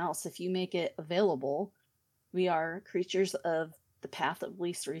something else. If you make it available, we are creatures of the path of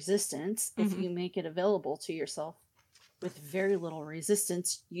least resistance. If you make it available to yourself with very little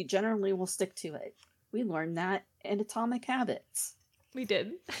resistance, you generally will stick to it. We learned that in Atomic Habits. We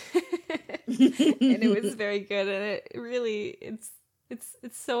did. And it was very good. And it really, it's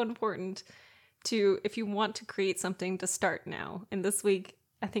so important to, if you want to create something, to start now. And this week,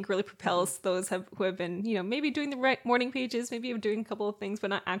 I think really propels those who have been, maybe doing the right morning pages, maybe doing a couple of things, but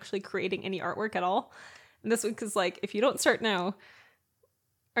not actually creating any artwork at all. And this week is like, if you don't start now,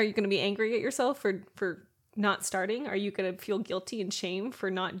 are you going to be angry at yourself for not starting? Are you going to feel guilty and shame for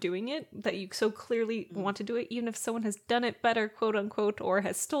not doing it, that you so clearly want to do it, even if someone has done it better, quote unquote, or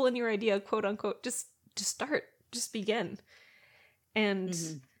has stolen your idea, quote unquote? Just start, just begin. And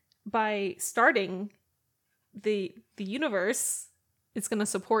by starting, the universe is going to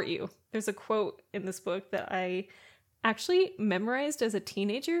support you. There's a quote in this book that I actually memorized as a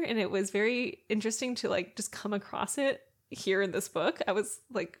teenager, and it was very interesting to like just come across it here in this book. I was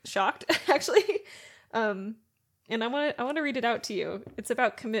like shocked, actually. And I want to read it out to you. It's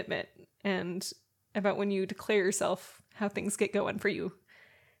about commitment and about when you declare yourself, how things get going for you.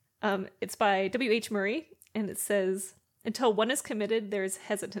 It's by W.H. Murray, and it says, "Until one is committed, there is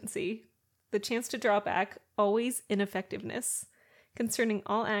hesitancy, the chance to draw back, always ineffectiveness. Concerning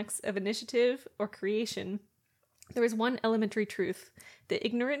all acts of initiative or creation, there is one elementary truth, the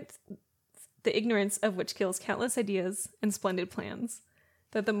ignorance of which kills countless ideas and splendid plans.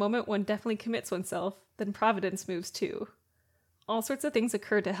 That the moment one definitely commits oneself, then providence moves too. All sorts of things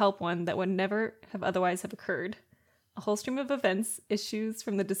occur to help one that would never have otherwise have occurred. A whole stream of events issues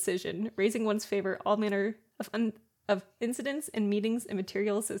from the decision, raising one's favor all manner of incidents and meetings and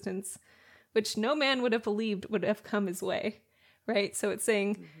material assistance, which no man would have believed would have come his way." Right? So it's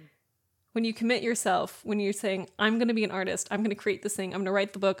saying, when you commit yourself, when you're saying, I'm going to be an artist, I'm going to create this thing, I'm going to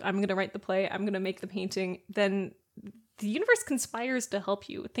write the book, I'm going to write the play, I'm going to make the painting, then the universe conspires to help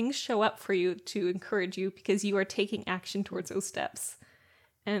you. Things show up for you to encourage you because you are taking action towards those steps.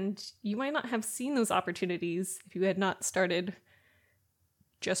 And you might not have seen those opportunities if you had not started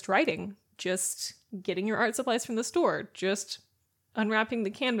just writing, just getting your art supplies from the store, just unwrapping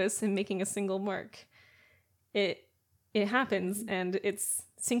the canvas and making a single mark. It happens, and it's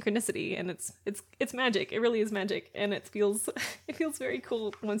synchronicity, and it's magic. It really is magic, and it feels very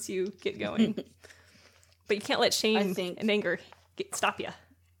cool once you get going. But you can't let shame and anger stop you.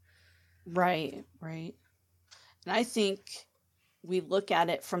 Right. And I think we look at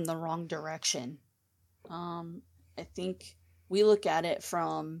it from the wrong direction. I think we look at it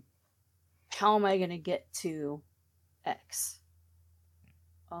from, how am I going to get to X?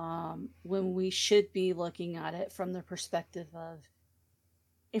 When we should be looking at it from the perspective of,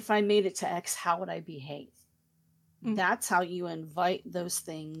 if I made it to X, how would I behave? That's how you invite those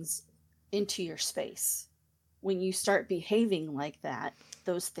things into your space. When you start behaving like that,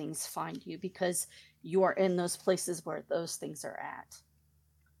 those things find you because you are in those places where those things are at.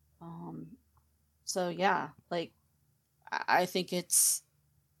 So yeah, like, I think it's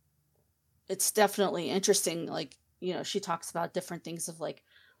definitely interesting. Like, she talks about different things of like,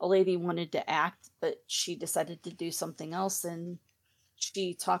 a lady wanted to act, but she decided to do something else, and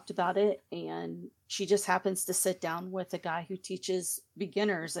she talked about it, and she just happens to sit down with a guy who teaches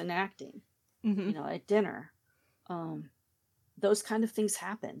beginners in acting, at dinner. Those kind of things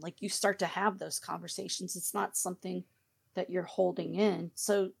happen. Like, you start to have those conversations. It's not something that you're holding in.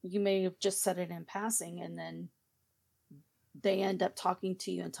 So you may have just said it in passing, and then they end up talking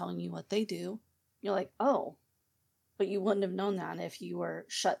to you and telling you what they do. You're like, oh, but you wouldn't have known that if you were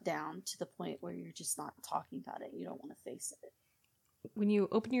shut down to the point where you're just not talking about it. You don't want to face it. When you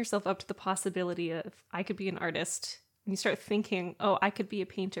open yourself up to the possibility of, I could be an artist, and you start thinking, oh, I could be a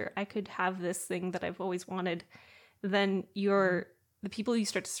painter, I could have this thing that I've always wanted, then the people you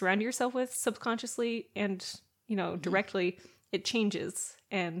start to surround yourself with subconsciously and, directly, it changes.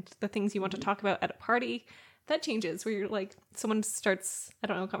 And the things you want to talk about at a party, that changes, where you're like, someone starts, I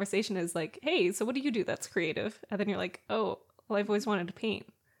don't know, a conversation is like, hey, so what do you do that's creative? And then you're like, oh, well, I've always wanted to paint.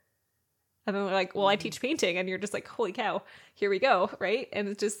 And then they're like, well, I teach painting. And you're just like, holy cow, here we go, right? And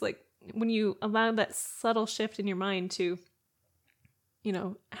it's just like, when you allow that subtle shift in your mind to,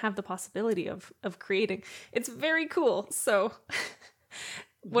 have the possibility of creating, it's very cool. So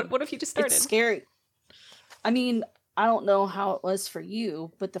what if you just started? It's scary. I mean, I don't know how it was for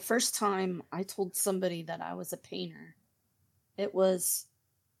you, but the first time I told somebody that I was a painter, it was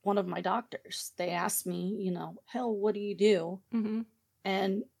one of my doctors. They asked me, hell, what do you do? Mm-hmm.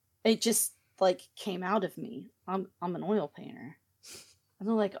 And it just like came out of me. I'm an oil painter. And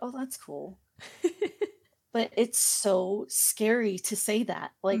they're like, oh, that's cool. But it's so scary to say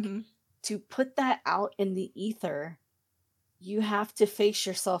that. Like, to put that out in the ether, you have to face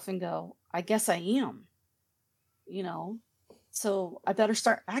yourself and go, I guess I am. So I better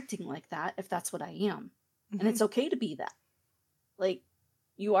start acting like that if that's what I am. And it's okay to be that. Like,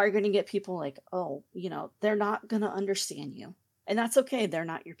 you are going to get people like, oh, they're not going to understand you. And that's okay. They're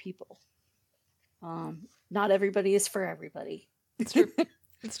not your people. Not everybody is for everybody. It's true.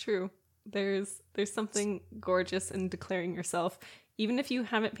 It's true. There's something gorgeous in declaring yourself. Even if you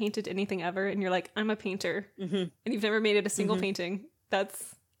haven't painted anything ever and you're like, I'm a painter, and you've never made it a single painting,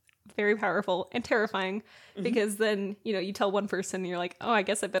 that's very powerful and terrifying, because then, you tell one person and you're like, oh, I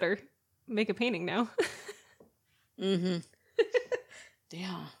guess I better make a painting now.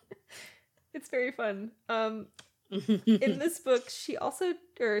 Yeah. It's very fun. In this book, she also,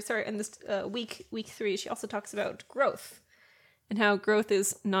 in this week 3, she also talks about growth and how growth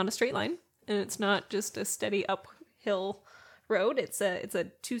is not a straight line, and it's not just a steady uphill road. It's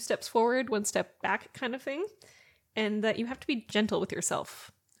a 2 steps forward, 1 step back kind of thing, and that you have to be gentle with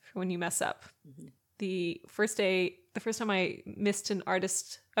yourself for when you mess up. The first time I missed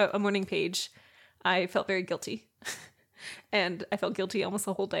a morning page, I felt very guilty. And I felt guilty almost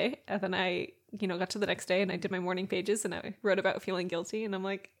the whole day. And then I, got to the next day and I did my morning pages and I wrote about feeling guilty. And I'm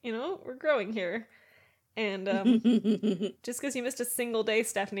like, we're growing here. And just because you missed a single day,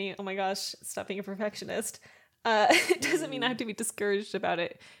 Stephanie, oh my gosh, stop being a perfectionist. It doesn't mean I have to be discouraged about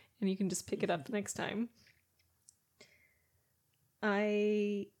it. And you can just pick it up the next time.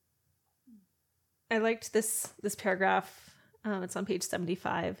 I liked this paragraph. It's on page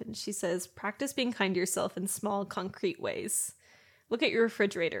 75, and she says, practice being kind to yourself in small, concrete ways. Look at your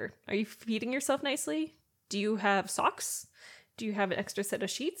refrigerator. Are you feeding yourself nicely? Do you have socks? Do you have an extra set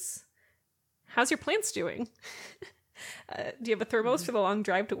of sheets? How's your plants doing? Do you have a thermos for the long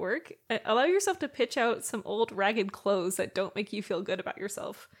drive to work? Allow yourself to pitch out some old, ragged clothes that don't make you feel good about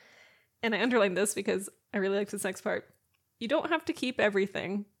yourself. And I underlined this because I really like this next part. You don't have to keep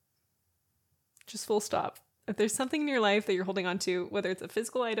everything. Just full stop. If there's something in your life that you're holding on to, whether it's a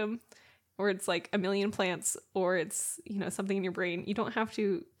physical item or it's like a million plants or it's, something in your brain, you don't have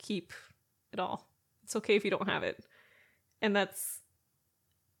to keep it all. It's okay if you don't have it. And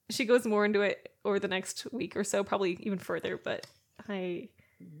she goes more into it over the next week or so, probably even further, but I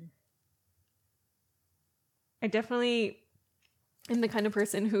definitely am the kind of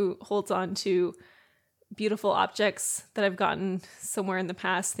person who holds on to beautiful objects that I've gotten somewhere in the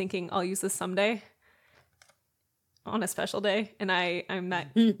past thinking I'll use this someday. On a special day, and I'm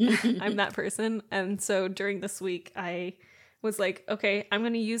that I'm that person. And so during this week I was like, okay, I'm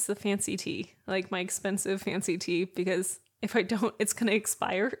gonna use the fancy tea, like my expensive fancy tea, because if I don't, it's gonna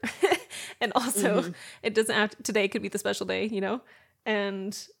expire. And also it doesn't have to, today could be the special day,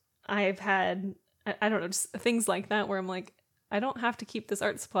 and I've had I don't know, just things like that where I'm like, I don't have to keep this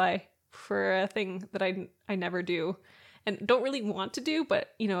art supply for a thing that I never do and don't really want to do,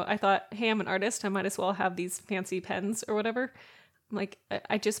 but I thought, hey, I'm an artist, I might as well have these fancy pens or whatever. I'm like,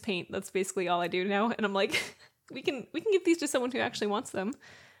 I just paint. That's basically all I do now. And I'm like, we can give these to someone who actually wants them.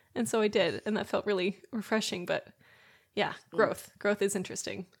 And so I did, and that felt really refreshing. But yeah, growth is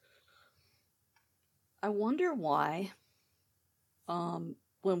interesting. I wonder why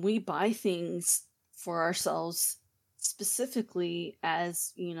when we buy things for ourselves, specifically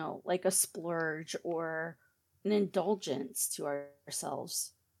as like a splurge or an indulgence to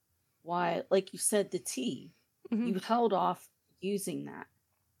ourselves, why, like you said, the tea, you held off using that.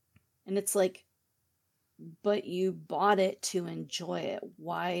 And it's like, but you bought it to enjoy it.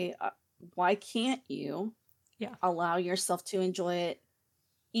 Why can't you allow yourself to enjoy it,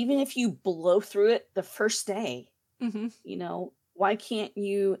 even if you blow through it the first day? Why can't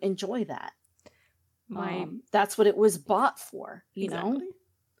you enjoy that? That's what it was bought for, exactly. know?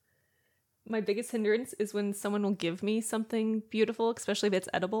 My biggest hindrance is when someone will give me something beautiful, especially if it's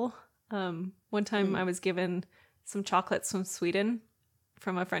edible. One time I was given some chocolates from Sweden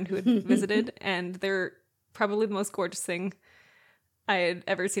from a friend who had visited, and they're probably the most gorgeous thing I had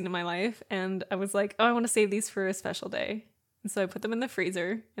ever seen in my life. And I was like, oh, I want to save these for a special day. And so I put them in the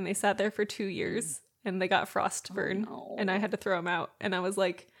freezer, and they sat there for 2 years, and they got frostburn, and I had to throw them out. And I was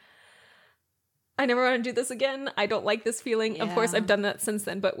like, I never want to do this again. I don't like this feeling. Yeah. Of course, I've done that since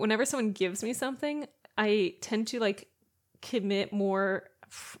then. But whenever someone gives me something, I tend to like commit more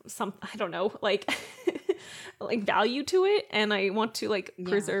I don't know, like like value to it. And I want to like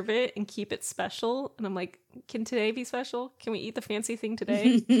preserve it and keep it special. And I'm like, can today be special? Can we eat the fancy thing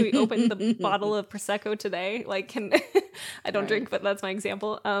today? Can we open the bottle of Prosecco today? Like, can I don't drink, but that's my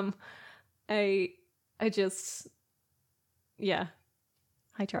example. I just, yeah.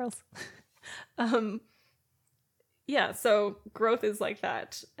 Hi, Charles. So growth is like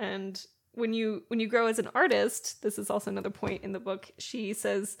that. And when you grow as an artist, this is also another point in the book, she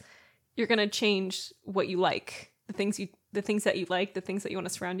says you're going to change what you like. The things that you like, the things that you want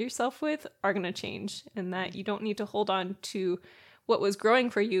to surround yourself with are going to change, and that you don't need to hold on to what was growing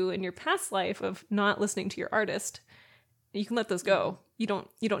for you in your past life of not listening to your artist, you can let those go. You don't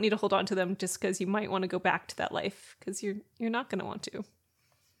need to hold on to them just because you might want to go back to that life, because you're not going to want to.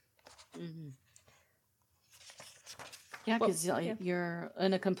 Mm-hmm. Yeah, because you're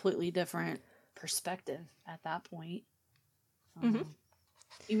in a completely different perspective at that point.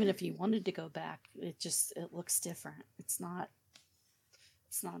 Even if you wanted to go back, it looks different. It's not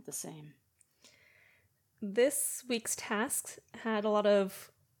the same. This week's tasks had a lot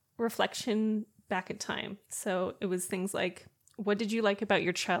of reflection back in time. So it was things like, what did you like about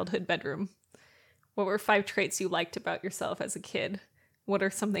your childhood bedroom? What were 5 traits you liked about yourself as a kid? What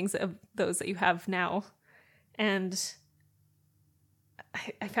are some things of those that you have now? And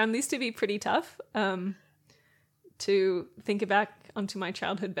I found these to be pretty tough, to think back onto my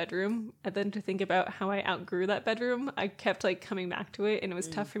childhood bedroom and then to think about how I outgrew that bedroom. I kept coming back to it, and it was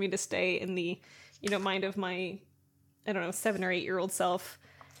tough for me to stay in the, mind of my, 7 or 8 year old self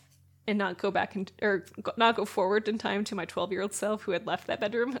and not go back or not go forward in time to my 12-year-old self who had left that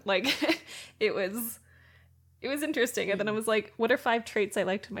bedroom. It was interesting. And then I was like, what are 5 traits I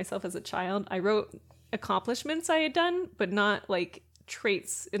liked myself as a child? I wrote accomplishments I had done, but not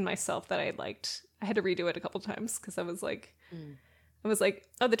traits in myself that I liked. I had to redo it a couple times because I was like,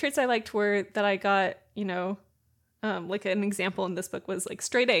 oh, the traits I liked were that I got, an example in this book was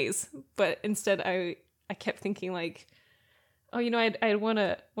straight A's, but instead I kept thinking oh, I had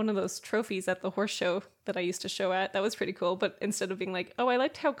won one of those trophies at the horse show that I used to show at. That was pretty cool. But instead of being oh, I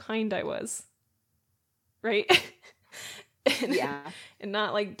liked how kind I was, right? And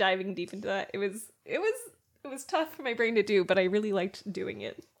not diving deep into that. It was tough for my brain to do, but I really liked doing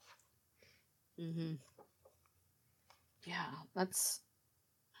it. Mm-hmm. Yeah,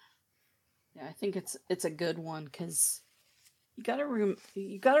 I think it's a good one, because you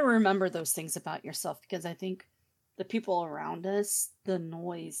gotta remember those things about yourself, because I think the people around us, the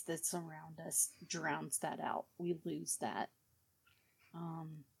noise that's around us drowns that out. We lose that,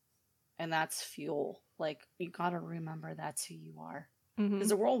 and that's fuel. You gotta remember that's who you are, because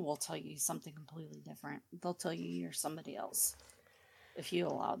the world will tell you something completely different. They'll tell you you're somebody else if you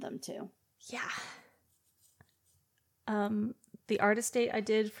allow them to. Yeah. The artist date I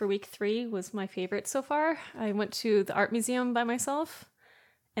did for week 3 was my favorite so far. I went to the art museum by myself,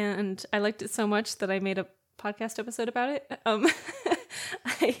 and I liked it so much that I made a podcast episode about it.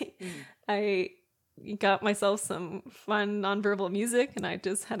 I got myself some fun nonverbal music, and I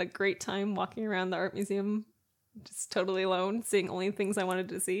just had a great time walking around the art museum, just totally alone, seeing only things I wanted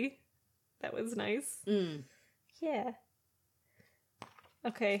to see. That was nice. Yeah.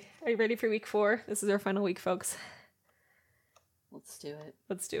 Okay, are you ready for week 4? This is our final week, folks. Let's do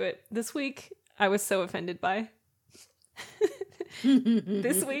it. This week, I was so offended by.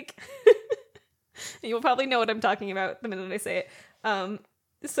 This week, you'll probably know what I'm talking about the minute I say it.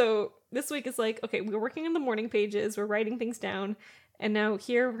 So this week is okay, we're working on the morning pages, we're writing things down, and now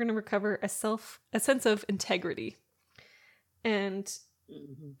here we're going to recover a sense of integrity. And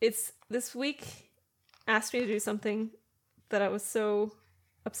it's this week asked me to do something that I was so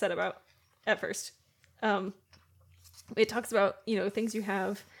upset about at first. It talks about, things you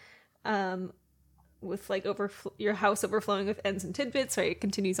have with your house overflowing with ends and tidbits, right? It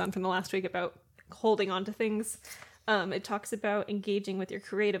continues on from the last week about holding on to things. It talks about engaging with your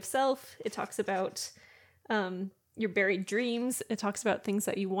creative self. It talks about your buried dreams. It talks about things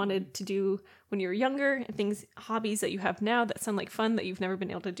that you wanted to do when you were younger, and hobbies that you have now that sound like fun that you've never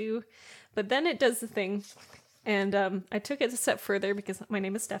been able to do. But then it does the thing. And I took it a step further because my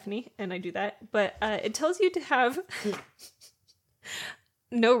name is Stephanie and I do that. But it tells you to have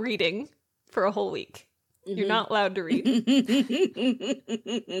no reading for a whole week. You're not allowed to read.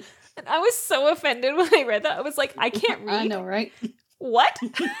 And I was so offended when I read that. I was like, I can't read. I know, right? What?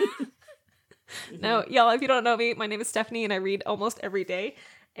 Now, y'all, if you don't know me, my name is Stephanie and I read almost every day.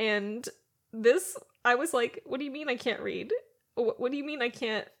 And I was like, what do you mean I can't read? What do you mean I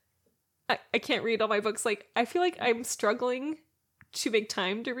can't read all my books? I feel like I'm struggling to make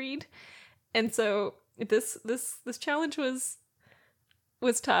time to read. And so this challenge was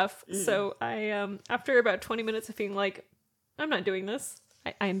tough. So I, after about 20 minutes of feeling like, I'm not doing this,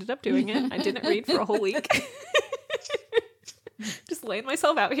 I ended up doing it. I didn't read for a whole week. Just laying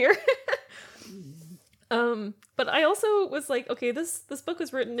myself out here. But I also was like, okay, this book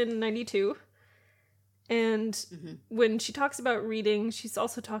was written in 92. And when she talks about reading, she's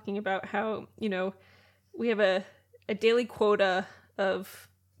also talking about how, we have a daily quota of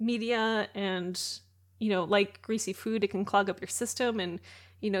media and, like greasy food, it can clog up your system, and,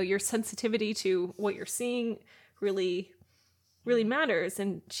 your sensitivity to what you're seeing really really matters.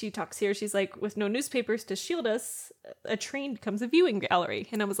 And she talks here, she's like, with no newspapers to shield us, a train becomes a viewing gallery.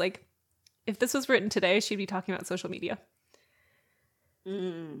 And I was like, if this was written today, she'd be talking about social media.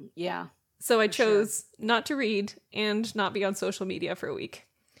 Yeah. So I chose not to read and not be on social media for a week.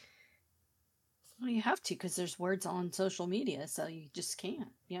 Well, you have to, because there's words on social media, so you just can't.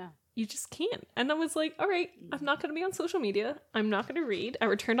 Yeah. You just can't. And I was like, all right, I'm not going to be on social media. I'm not going to read. I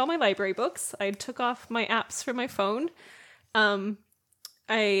returned all my library books. I took off my apps from my phone. I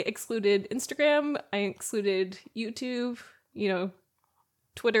excluded Instagram. I excluded YouTube,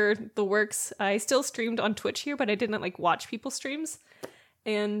 Twitter, the works. I still streamed on Twitch here, but I didn't like watch people's streams.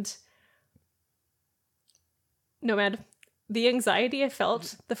 And Nomad, the anxiety I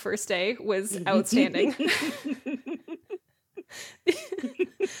felt the first day was outstanding.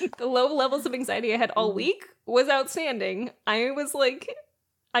 The low levels of anxiety I had all week was outstanding. I was like,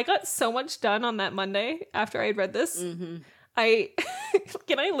 I got so much done on that Monday after I had read this. Can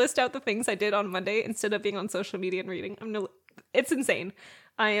I list out the things I did on Monday instead of being on social media and reading? It's insane.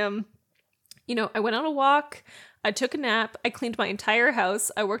 I went on a walk. I took a nap. I cleaned my entire house.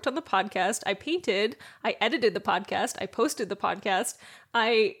 I worked on the podcast. I painted. I edited the podcast. I posted the podcast.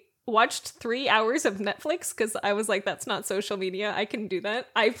 I watched 3 hours of Netflix because I was like, that's not social media. I can do that.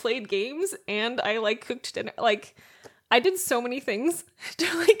 I played games and I cooked dinner. I did so many things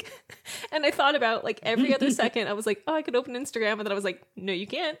and I thought about every other second. I was like, oh, I could open Instagram. And then I was like, no, you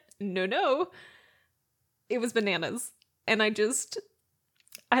can't. No. It was bananas. And I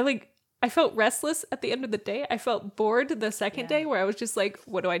felt restless at the end of the day. I felt bored the second day where I was just like,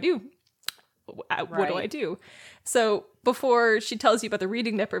 what do I do? What do I do? So before she tells you about the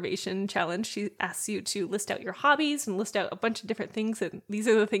reading deprivation challenge, she asks you to list out your hobbies and list out a bunch of different things. And these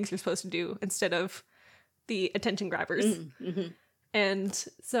are the things you're supposed to do instead of the attention grabbers. And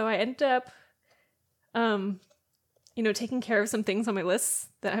so I ended up, taking care of some things on my lists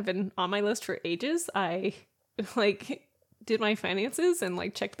that have been on my list for ages. I did my finances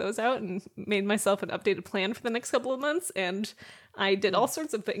and checked those out and made myself an updated plan for the next couple of months. And I did all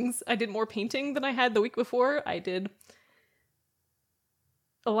sorts of things. I did more painting than I had the week before. I did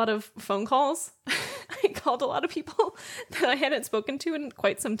a lot of phone calls. I called a lot of people that I hadn't spoken to in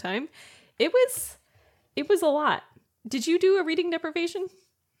quite some time. It was a lot. Did you do a reading deprivation?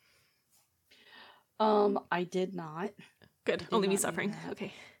 I did not. Good. Only me suffering.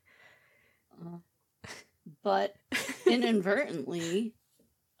 Okay. But inadvertently,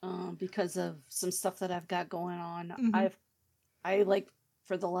 because of some stuff that I've got going on, I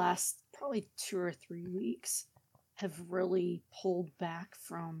for the last probably 2 or 3 weeks have really pulled back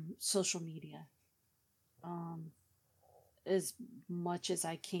from social media as much as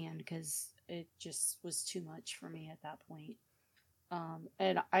I can, because it just was too much for me at that point.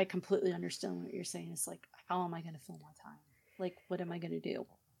 And I completely understand what you're saying. It's how am I going to fill my time? What am I going to do?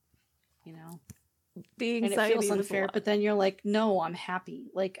 The anxiety, and it feels unfair, but then you're like, no, I'm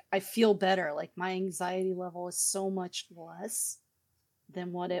happy. I feel better. My anxiety level is so much less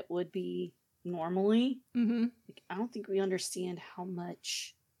than what it would be normally. I don't think we understand how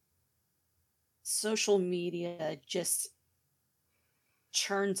much social media just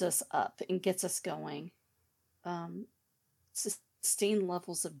churns us up and gets us going. Sustained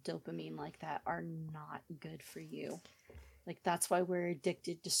levels of dopamine like that are not good for you. That's why we're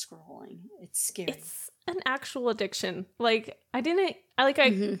addicted to scrolling. It's scary. It's an actual addiction. I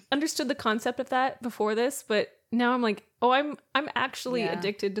understood the concept of that before this, but now I'm like, oh, I'm actually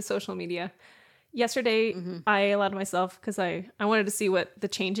addicted to social media. Yesterday, I allowed myself, because I wanted to see what the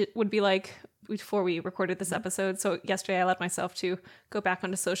change it would be like before we recorded this episode. So yesterday I allowed myself to go back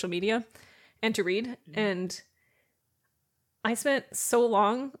onto social media and to read. And I spent so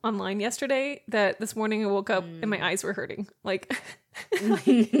long online yesterday that this morning I woke up and my eyes were hurting.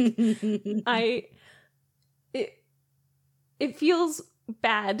 It feels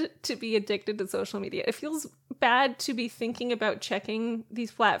bad to be addicted to social media. It feels bad to be thinking about checking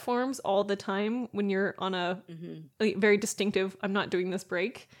these platforms all the time when you're on a very distinctive, I'm not doing this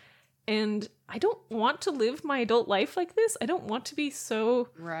break. And I don't want to live my adult life like this. I don't want to be so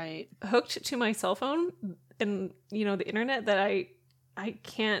hooked to my cell phone and the internet that I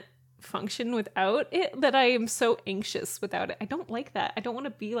can't function without it, that I am so anxious without it. I don't like that. I don't want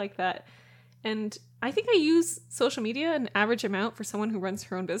to be like that. And I think I use social media an average amount for someone who runs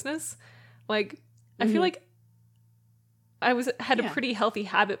her own business. I feel like I had a pretty healthy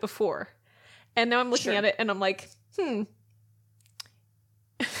habit before. And now I'm looking at it and I'm like, I'm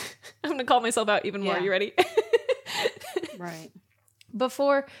going to call myself out even more. You ready? Right.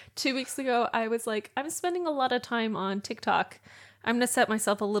 Before, 2 weeks ago, I was like, I'm spending a lot of time on TikTok. I'm gonna set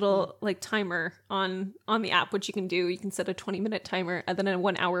myself a little like timer on the app, which you can do. You can set a 20-minute timer and then a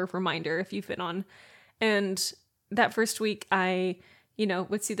 1 hour reminder if you fit on. And that first week, I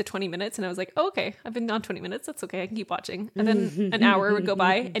would see the 20 minutes and I was like, oh, okay, I've been on 20 minutes. That's okay. I can keep watching. And then an hour would go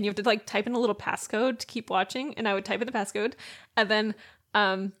by and you have to like type in a little passcode to keep watching. And I would type in the passcode. And then,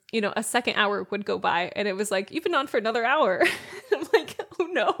 a second hour would go by and it was like, you've been on for another hour. I'm like, oh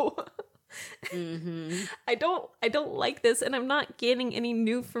no. Mm-hmm. I don't like this. And I'm not getting any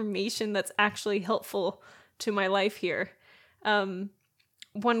new information that's actually helpful to my life here. One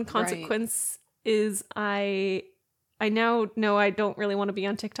consequence is I now know I don't really want to be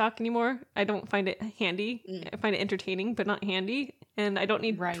on TikTok anymore. I don't find it handy. I find it entertaining, but not handy. And I don't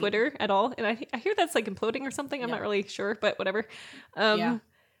need Twitter at all. And I hear that's like imploding or something. I'm not really sure, but whatever.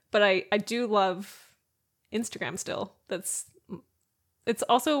 But I do love Instagram still. It's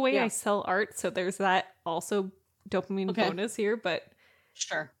also a way I sell art. So there's that also dopamine bonus here. But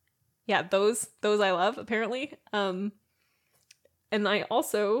sure. Yeah, those I love apparently. And I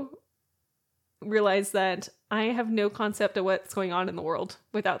also realize that I have no concept of what's going on in the world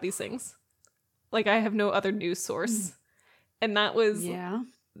without these things. Like I have no other news source. And that was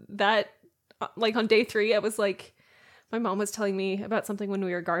that like on day 3, I was like, my mom was telling me about something when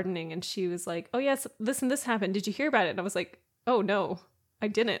we were gardening and she was like, oh yes, this and this happened. Did you hear about it? And I was like, oh no, I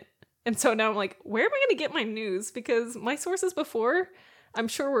didn't. And so now I'm like, where am I going to get my news? Because my sources before, I'm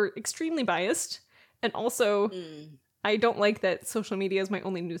sure were extremely biased. And also I don't like that social media is my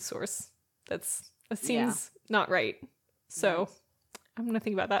only news source. That seems not right. So I'm going to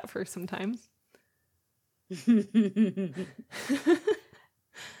think about that for some time.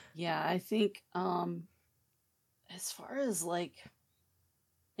 Yeah, I think as far as like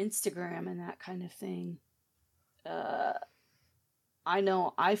Instagram and that kind of thing, I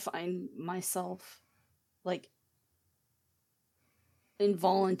know I find myself like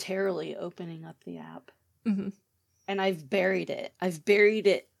involuntarily opening up the app. Mm-hmm. And I've buried it.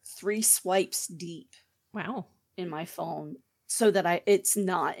 3 swipes deep. Wow. In my phone so that it's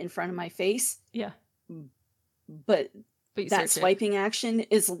not in front of my face. Yeah. But that swiping action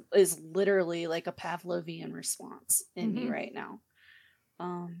is literally like a Pavlovian response in me right now.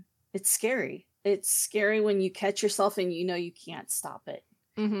 It's scary. It's scary when you catch yourself and you can't stop it.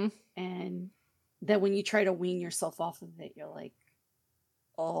 Mm-hmm. And then when you try to wean yourself off of it, you're like,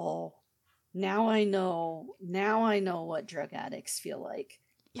 oh, now I know what drug addicts feel like.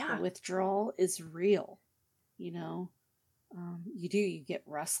 Yeah. The withdrawal is real. You get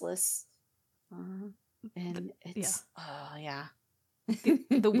restless. And it's,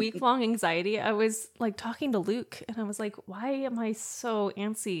 the week-long anxiety. I was like talking to Luke and I was like, why am I so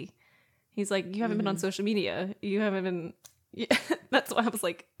antsy? He's like, you haven't been on social media. You haven't been. Yeah. That's why I was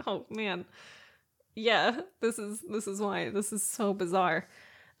like, oh man. Yeah, this is why. This is so bizarre.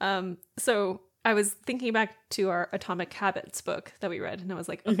 So I was thinking back to our Atomic Habits book that we read, and I was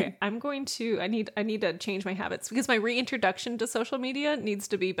like, okay, I need to change my habits because my reintroduction to social media needs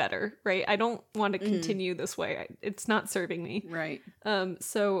to be better, right? I don't want to continue this way. It's not serving me. Right.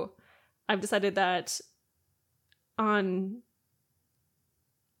 So I've decided that on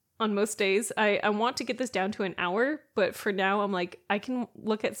most days, I want to get this down to an hour, but for now I'm like, I can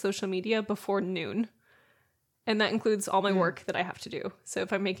look at social media before noon. And that includes all my work that I have to do. So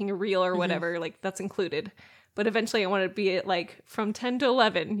if I'm making a reel or whatever, like that's included. But eventually I want to be at like from 10 to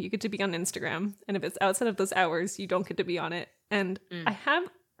 11, you get to be on Instagram. And if it's outside of those hours, you don't get to be on it. And I have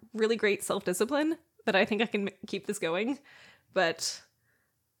really great self-discipline that I think I can keep this going. But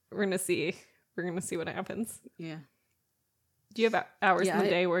we're going to see. We're going to see what happens. Yeah. Do you have hours in the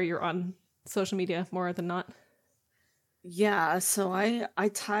day where you're on social media more than not? Yeah. So I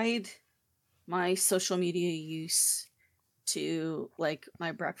tied my social media use to like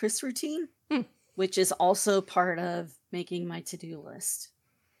my breakfast routine, which is also part of making my to-do list.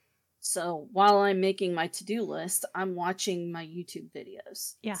 So while I'm making my to-do list, I'm watching my YouTube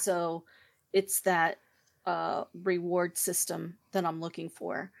videos. Yeah. So it's that reward system that I'm looking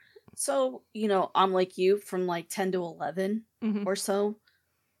for. So, I'm like you from like 10 to 11 or so.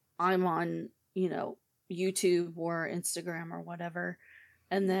 I'm on, YouTube or Instagram or whatever.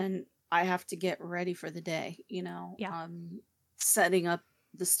 And then I have to get ready for the day, I'm setting up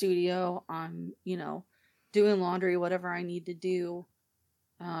the studio, I'm, doing laundry, whatever I need to do,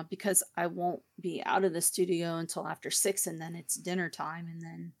 because I won't be out of the studio until after 6 and then it's dinner time and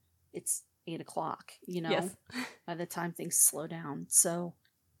then it's 8:00, Yes. by the time things slow down. So,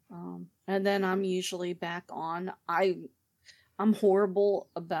 and then I'm usually back on. I'm horrible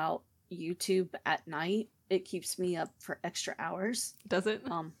about YouTube at night. It keeps me up for extra hours. Does it?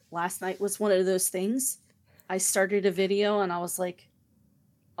 Last night was one of those things. I started a video and I was like,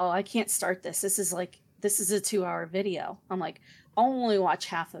 oh, I can't start this. This is a 2-hour video. I'm like, I'll only watch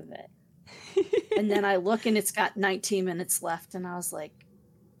half of it. And then I look and it's got 19 minutes left. And I was like,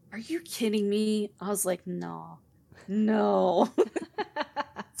 are you kidding me? I was like, no.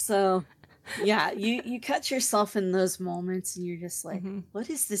 So yeah, you catch yourself in those moments and you're just like, what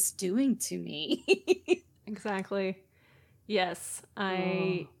is this doing to me? Exactly. Yes.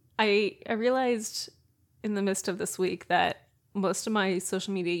 I realized in the midst of this week that most of my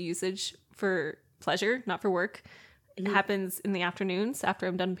social media usage for pleasure, not for work, happens in the afternoons after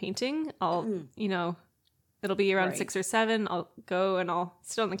I'm done painting. I'll, it'll be around 6 or 7. I'll go and I'll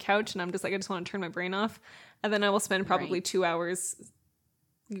sit on the couch and I'm just like, I just want to turn my brain off. And then I will spend probably 2 hours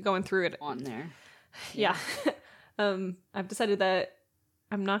going through it on there. Yeah. I've decided that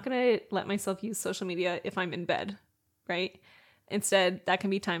I'm not going to let myself use social media if I'm in bed, right? Instead, that can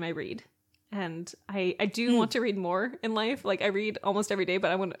be time I read. And I do want to read more in life. Like I read almost every day,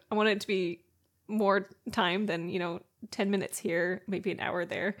 but I want it to be more time than, 10 minutes here, maybe an hour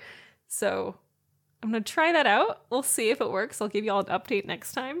there. So I'm going to try that out. We'll see if it works. I'll give you all an update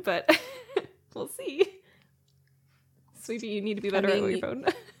next time, but we'll see. Sweetie, you need to be better at your phone.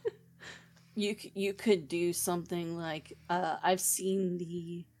 You could do something like, I've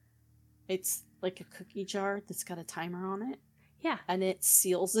seen it's like a cookie jar that's got a timer on it. Yeah. And it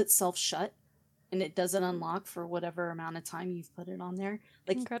seals itself shut and it doesn't unlock for whatever amount of time you've put it on there.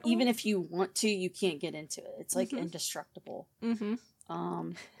 Like, incredible. Even if you want to, you can't get into it. It's like indestructible.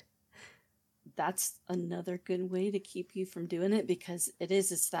 That's another good way to keep you from doing it because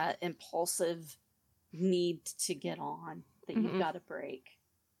it's that impulsive need to get on that you've got to break.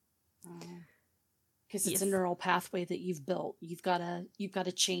 Because it's a neural pathway that you've built. You've got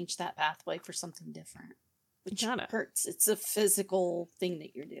to change that pathway for something different, which hurts. It's a physical thing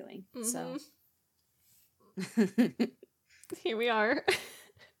that you're doing. So here we are.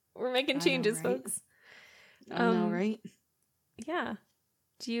 We're making changes, folks. I know, right? Yeah.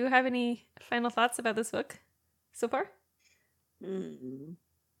 Do you have any final thoughts about this book so far? I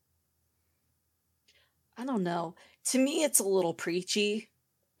don't know. To me, it's a little preachy.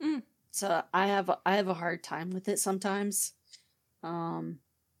 So I have a hard time with it sometimes.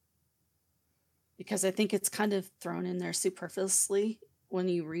 Because I think it's kind of thrown in there superfluously. When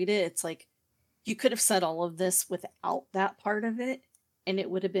you read it, it's like, you could have said all of this without that part of it, and it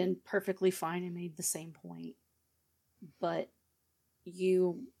would have been perfectly fine and made the same point. But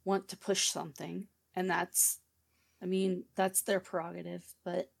you want to push something, and that's their prerogative.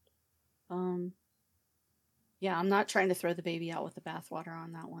 But, yeah, I'm not trying to throw the baby out with the bathwater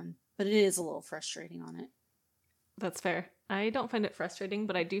on that one, but it is a little frustrating on it. That's fair. I don't find it frustrating,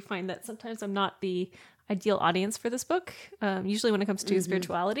 but I do find that sometimes I'm not the ideal audience for this book, usually when it comes to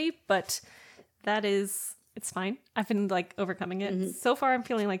spirituality, but it's fine. I've been overcoming it. So far, I'm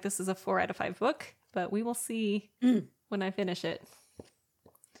feeling like this is a 4 out of 5 book, but we will see when I finish it.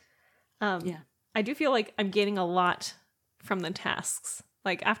 Yeah. I do feel like I'm gaining a lot from the tasks.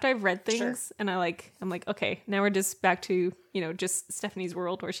 Like after I've read things and I'm like, okay, now we're just back to, just Stephanie's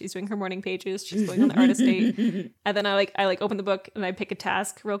world where she's doing her morning pages. She's going on the artist date. And then I open the book and I pick a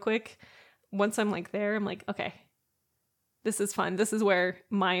task real quick. Once I'm there, I'm like, okay, this is fun. This is where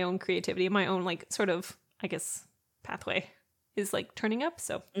my own creativity, my own sort of, I guess, pathway is turning up.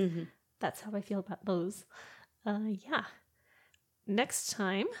 So that's how I feel about those. Yeah. Next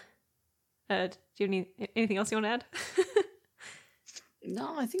time, do you need anything else you want to add?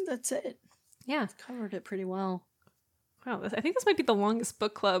 No, I think that's it. Yeah. I've covered it pretty well. Wow, I think this might be the longest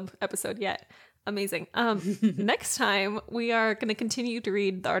book club episode yet. Amazing. Next time, we are going to continue to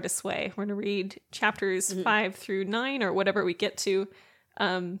read The Artist's Way. We're going to read chapters 5 through 9 or whatever we get to.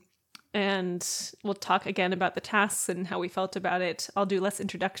 And we'll talk again about the tasks and how we felt about it. I'll do less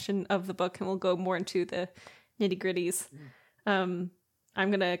introduction of the book and we'll go more into the nitty-gritties. I'm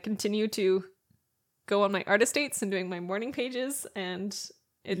going to continue to go on my artist dates and doing my morning pages, and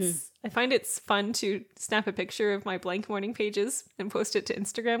I find it's fun to snap a picture of my blank morning pages and post it to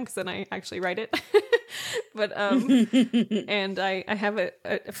Instagram because then I actually write it. But and I have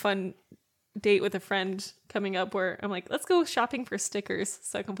a fun date with a friend coming up where I'm like, let's go shopping for stickers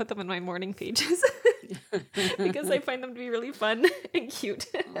so I can put them in my morning pages because I find them to be really fun and cute.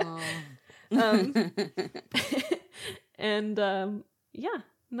 Yeah.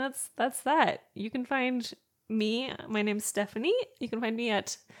 And that's that. You can find me. My name's Stephanie. You can find me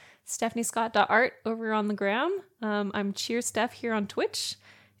at stephaniescott.art over on the gram. I'm Cheer Steph here on Twitch.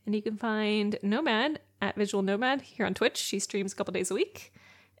 And you can find Nomad at Visual Nomad here on Twitch. She streams a couple days a week.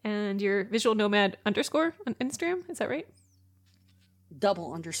 And you're Visual Nomad _ on Instagram. Is that right?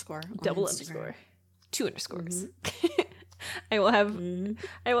 Double underscore. Double underscore. 2 underscores. I will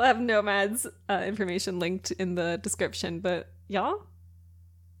have Nomad's information linked in the description. But y'all,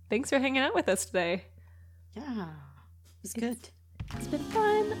 thanks for hanging out with us today. Yeah, it was good. It's been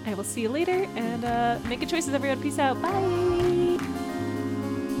fun. I will see you later, and make good choices, everyone. Peace out. Bye.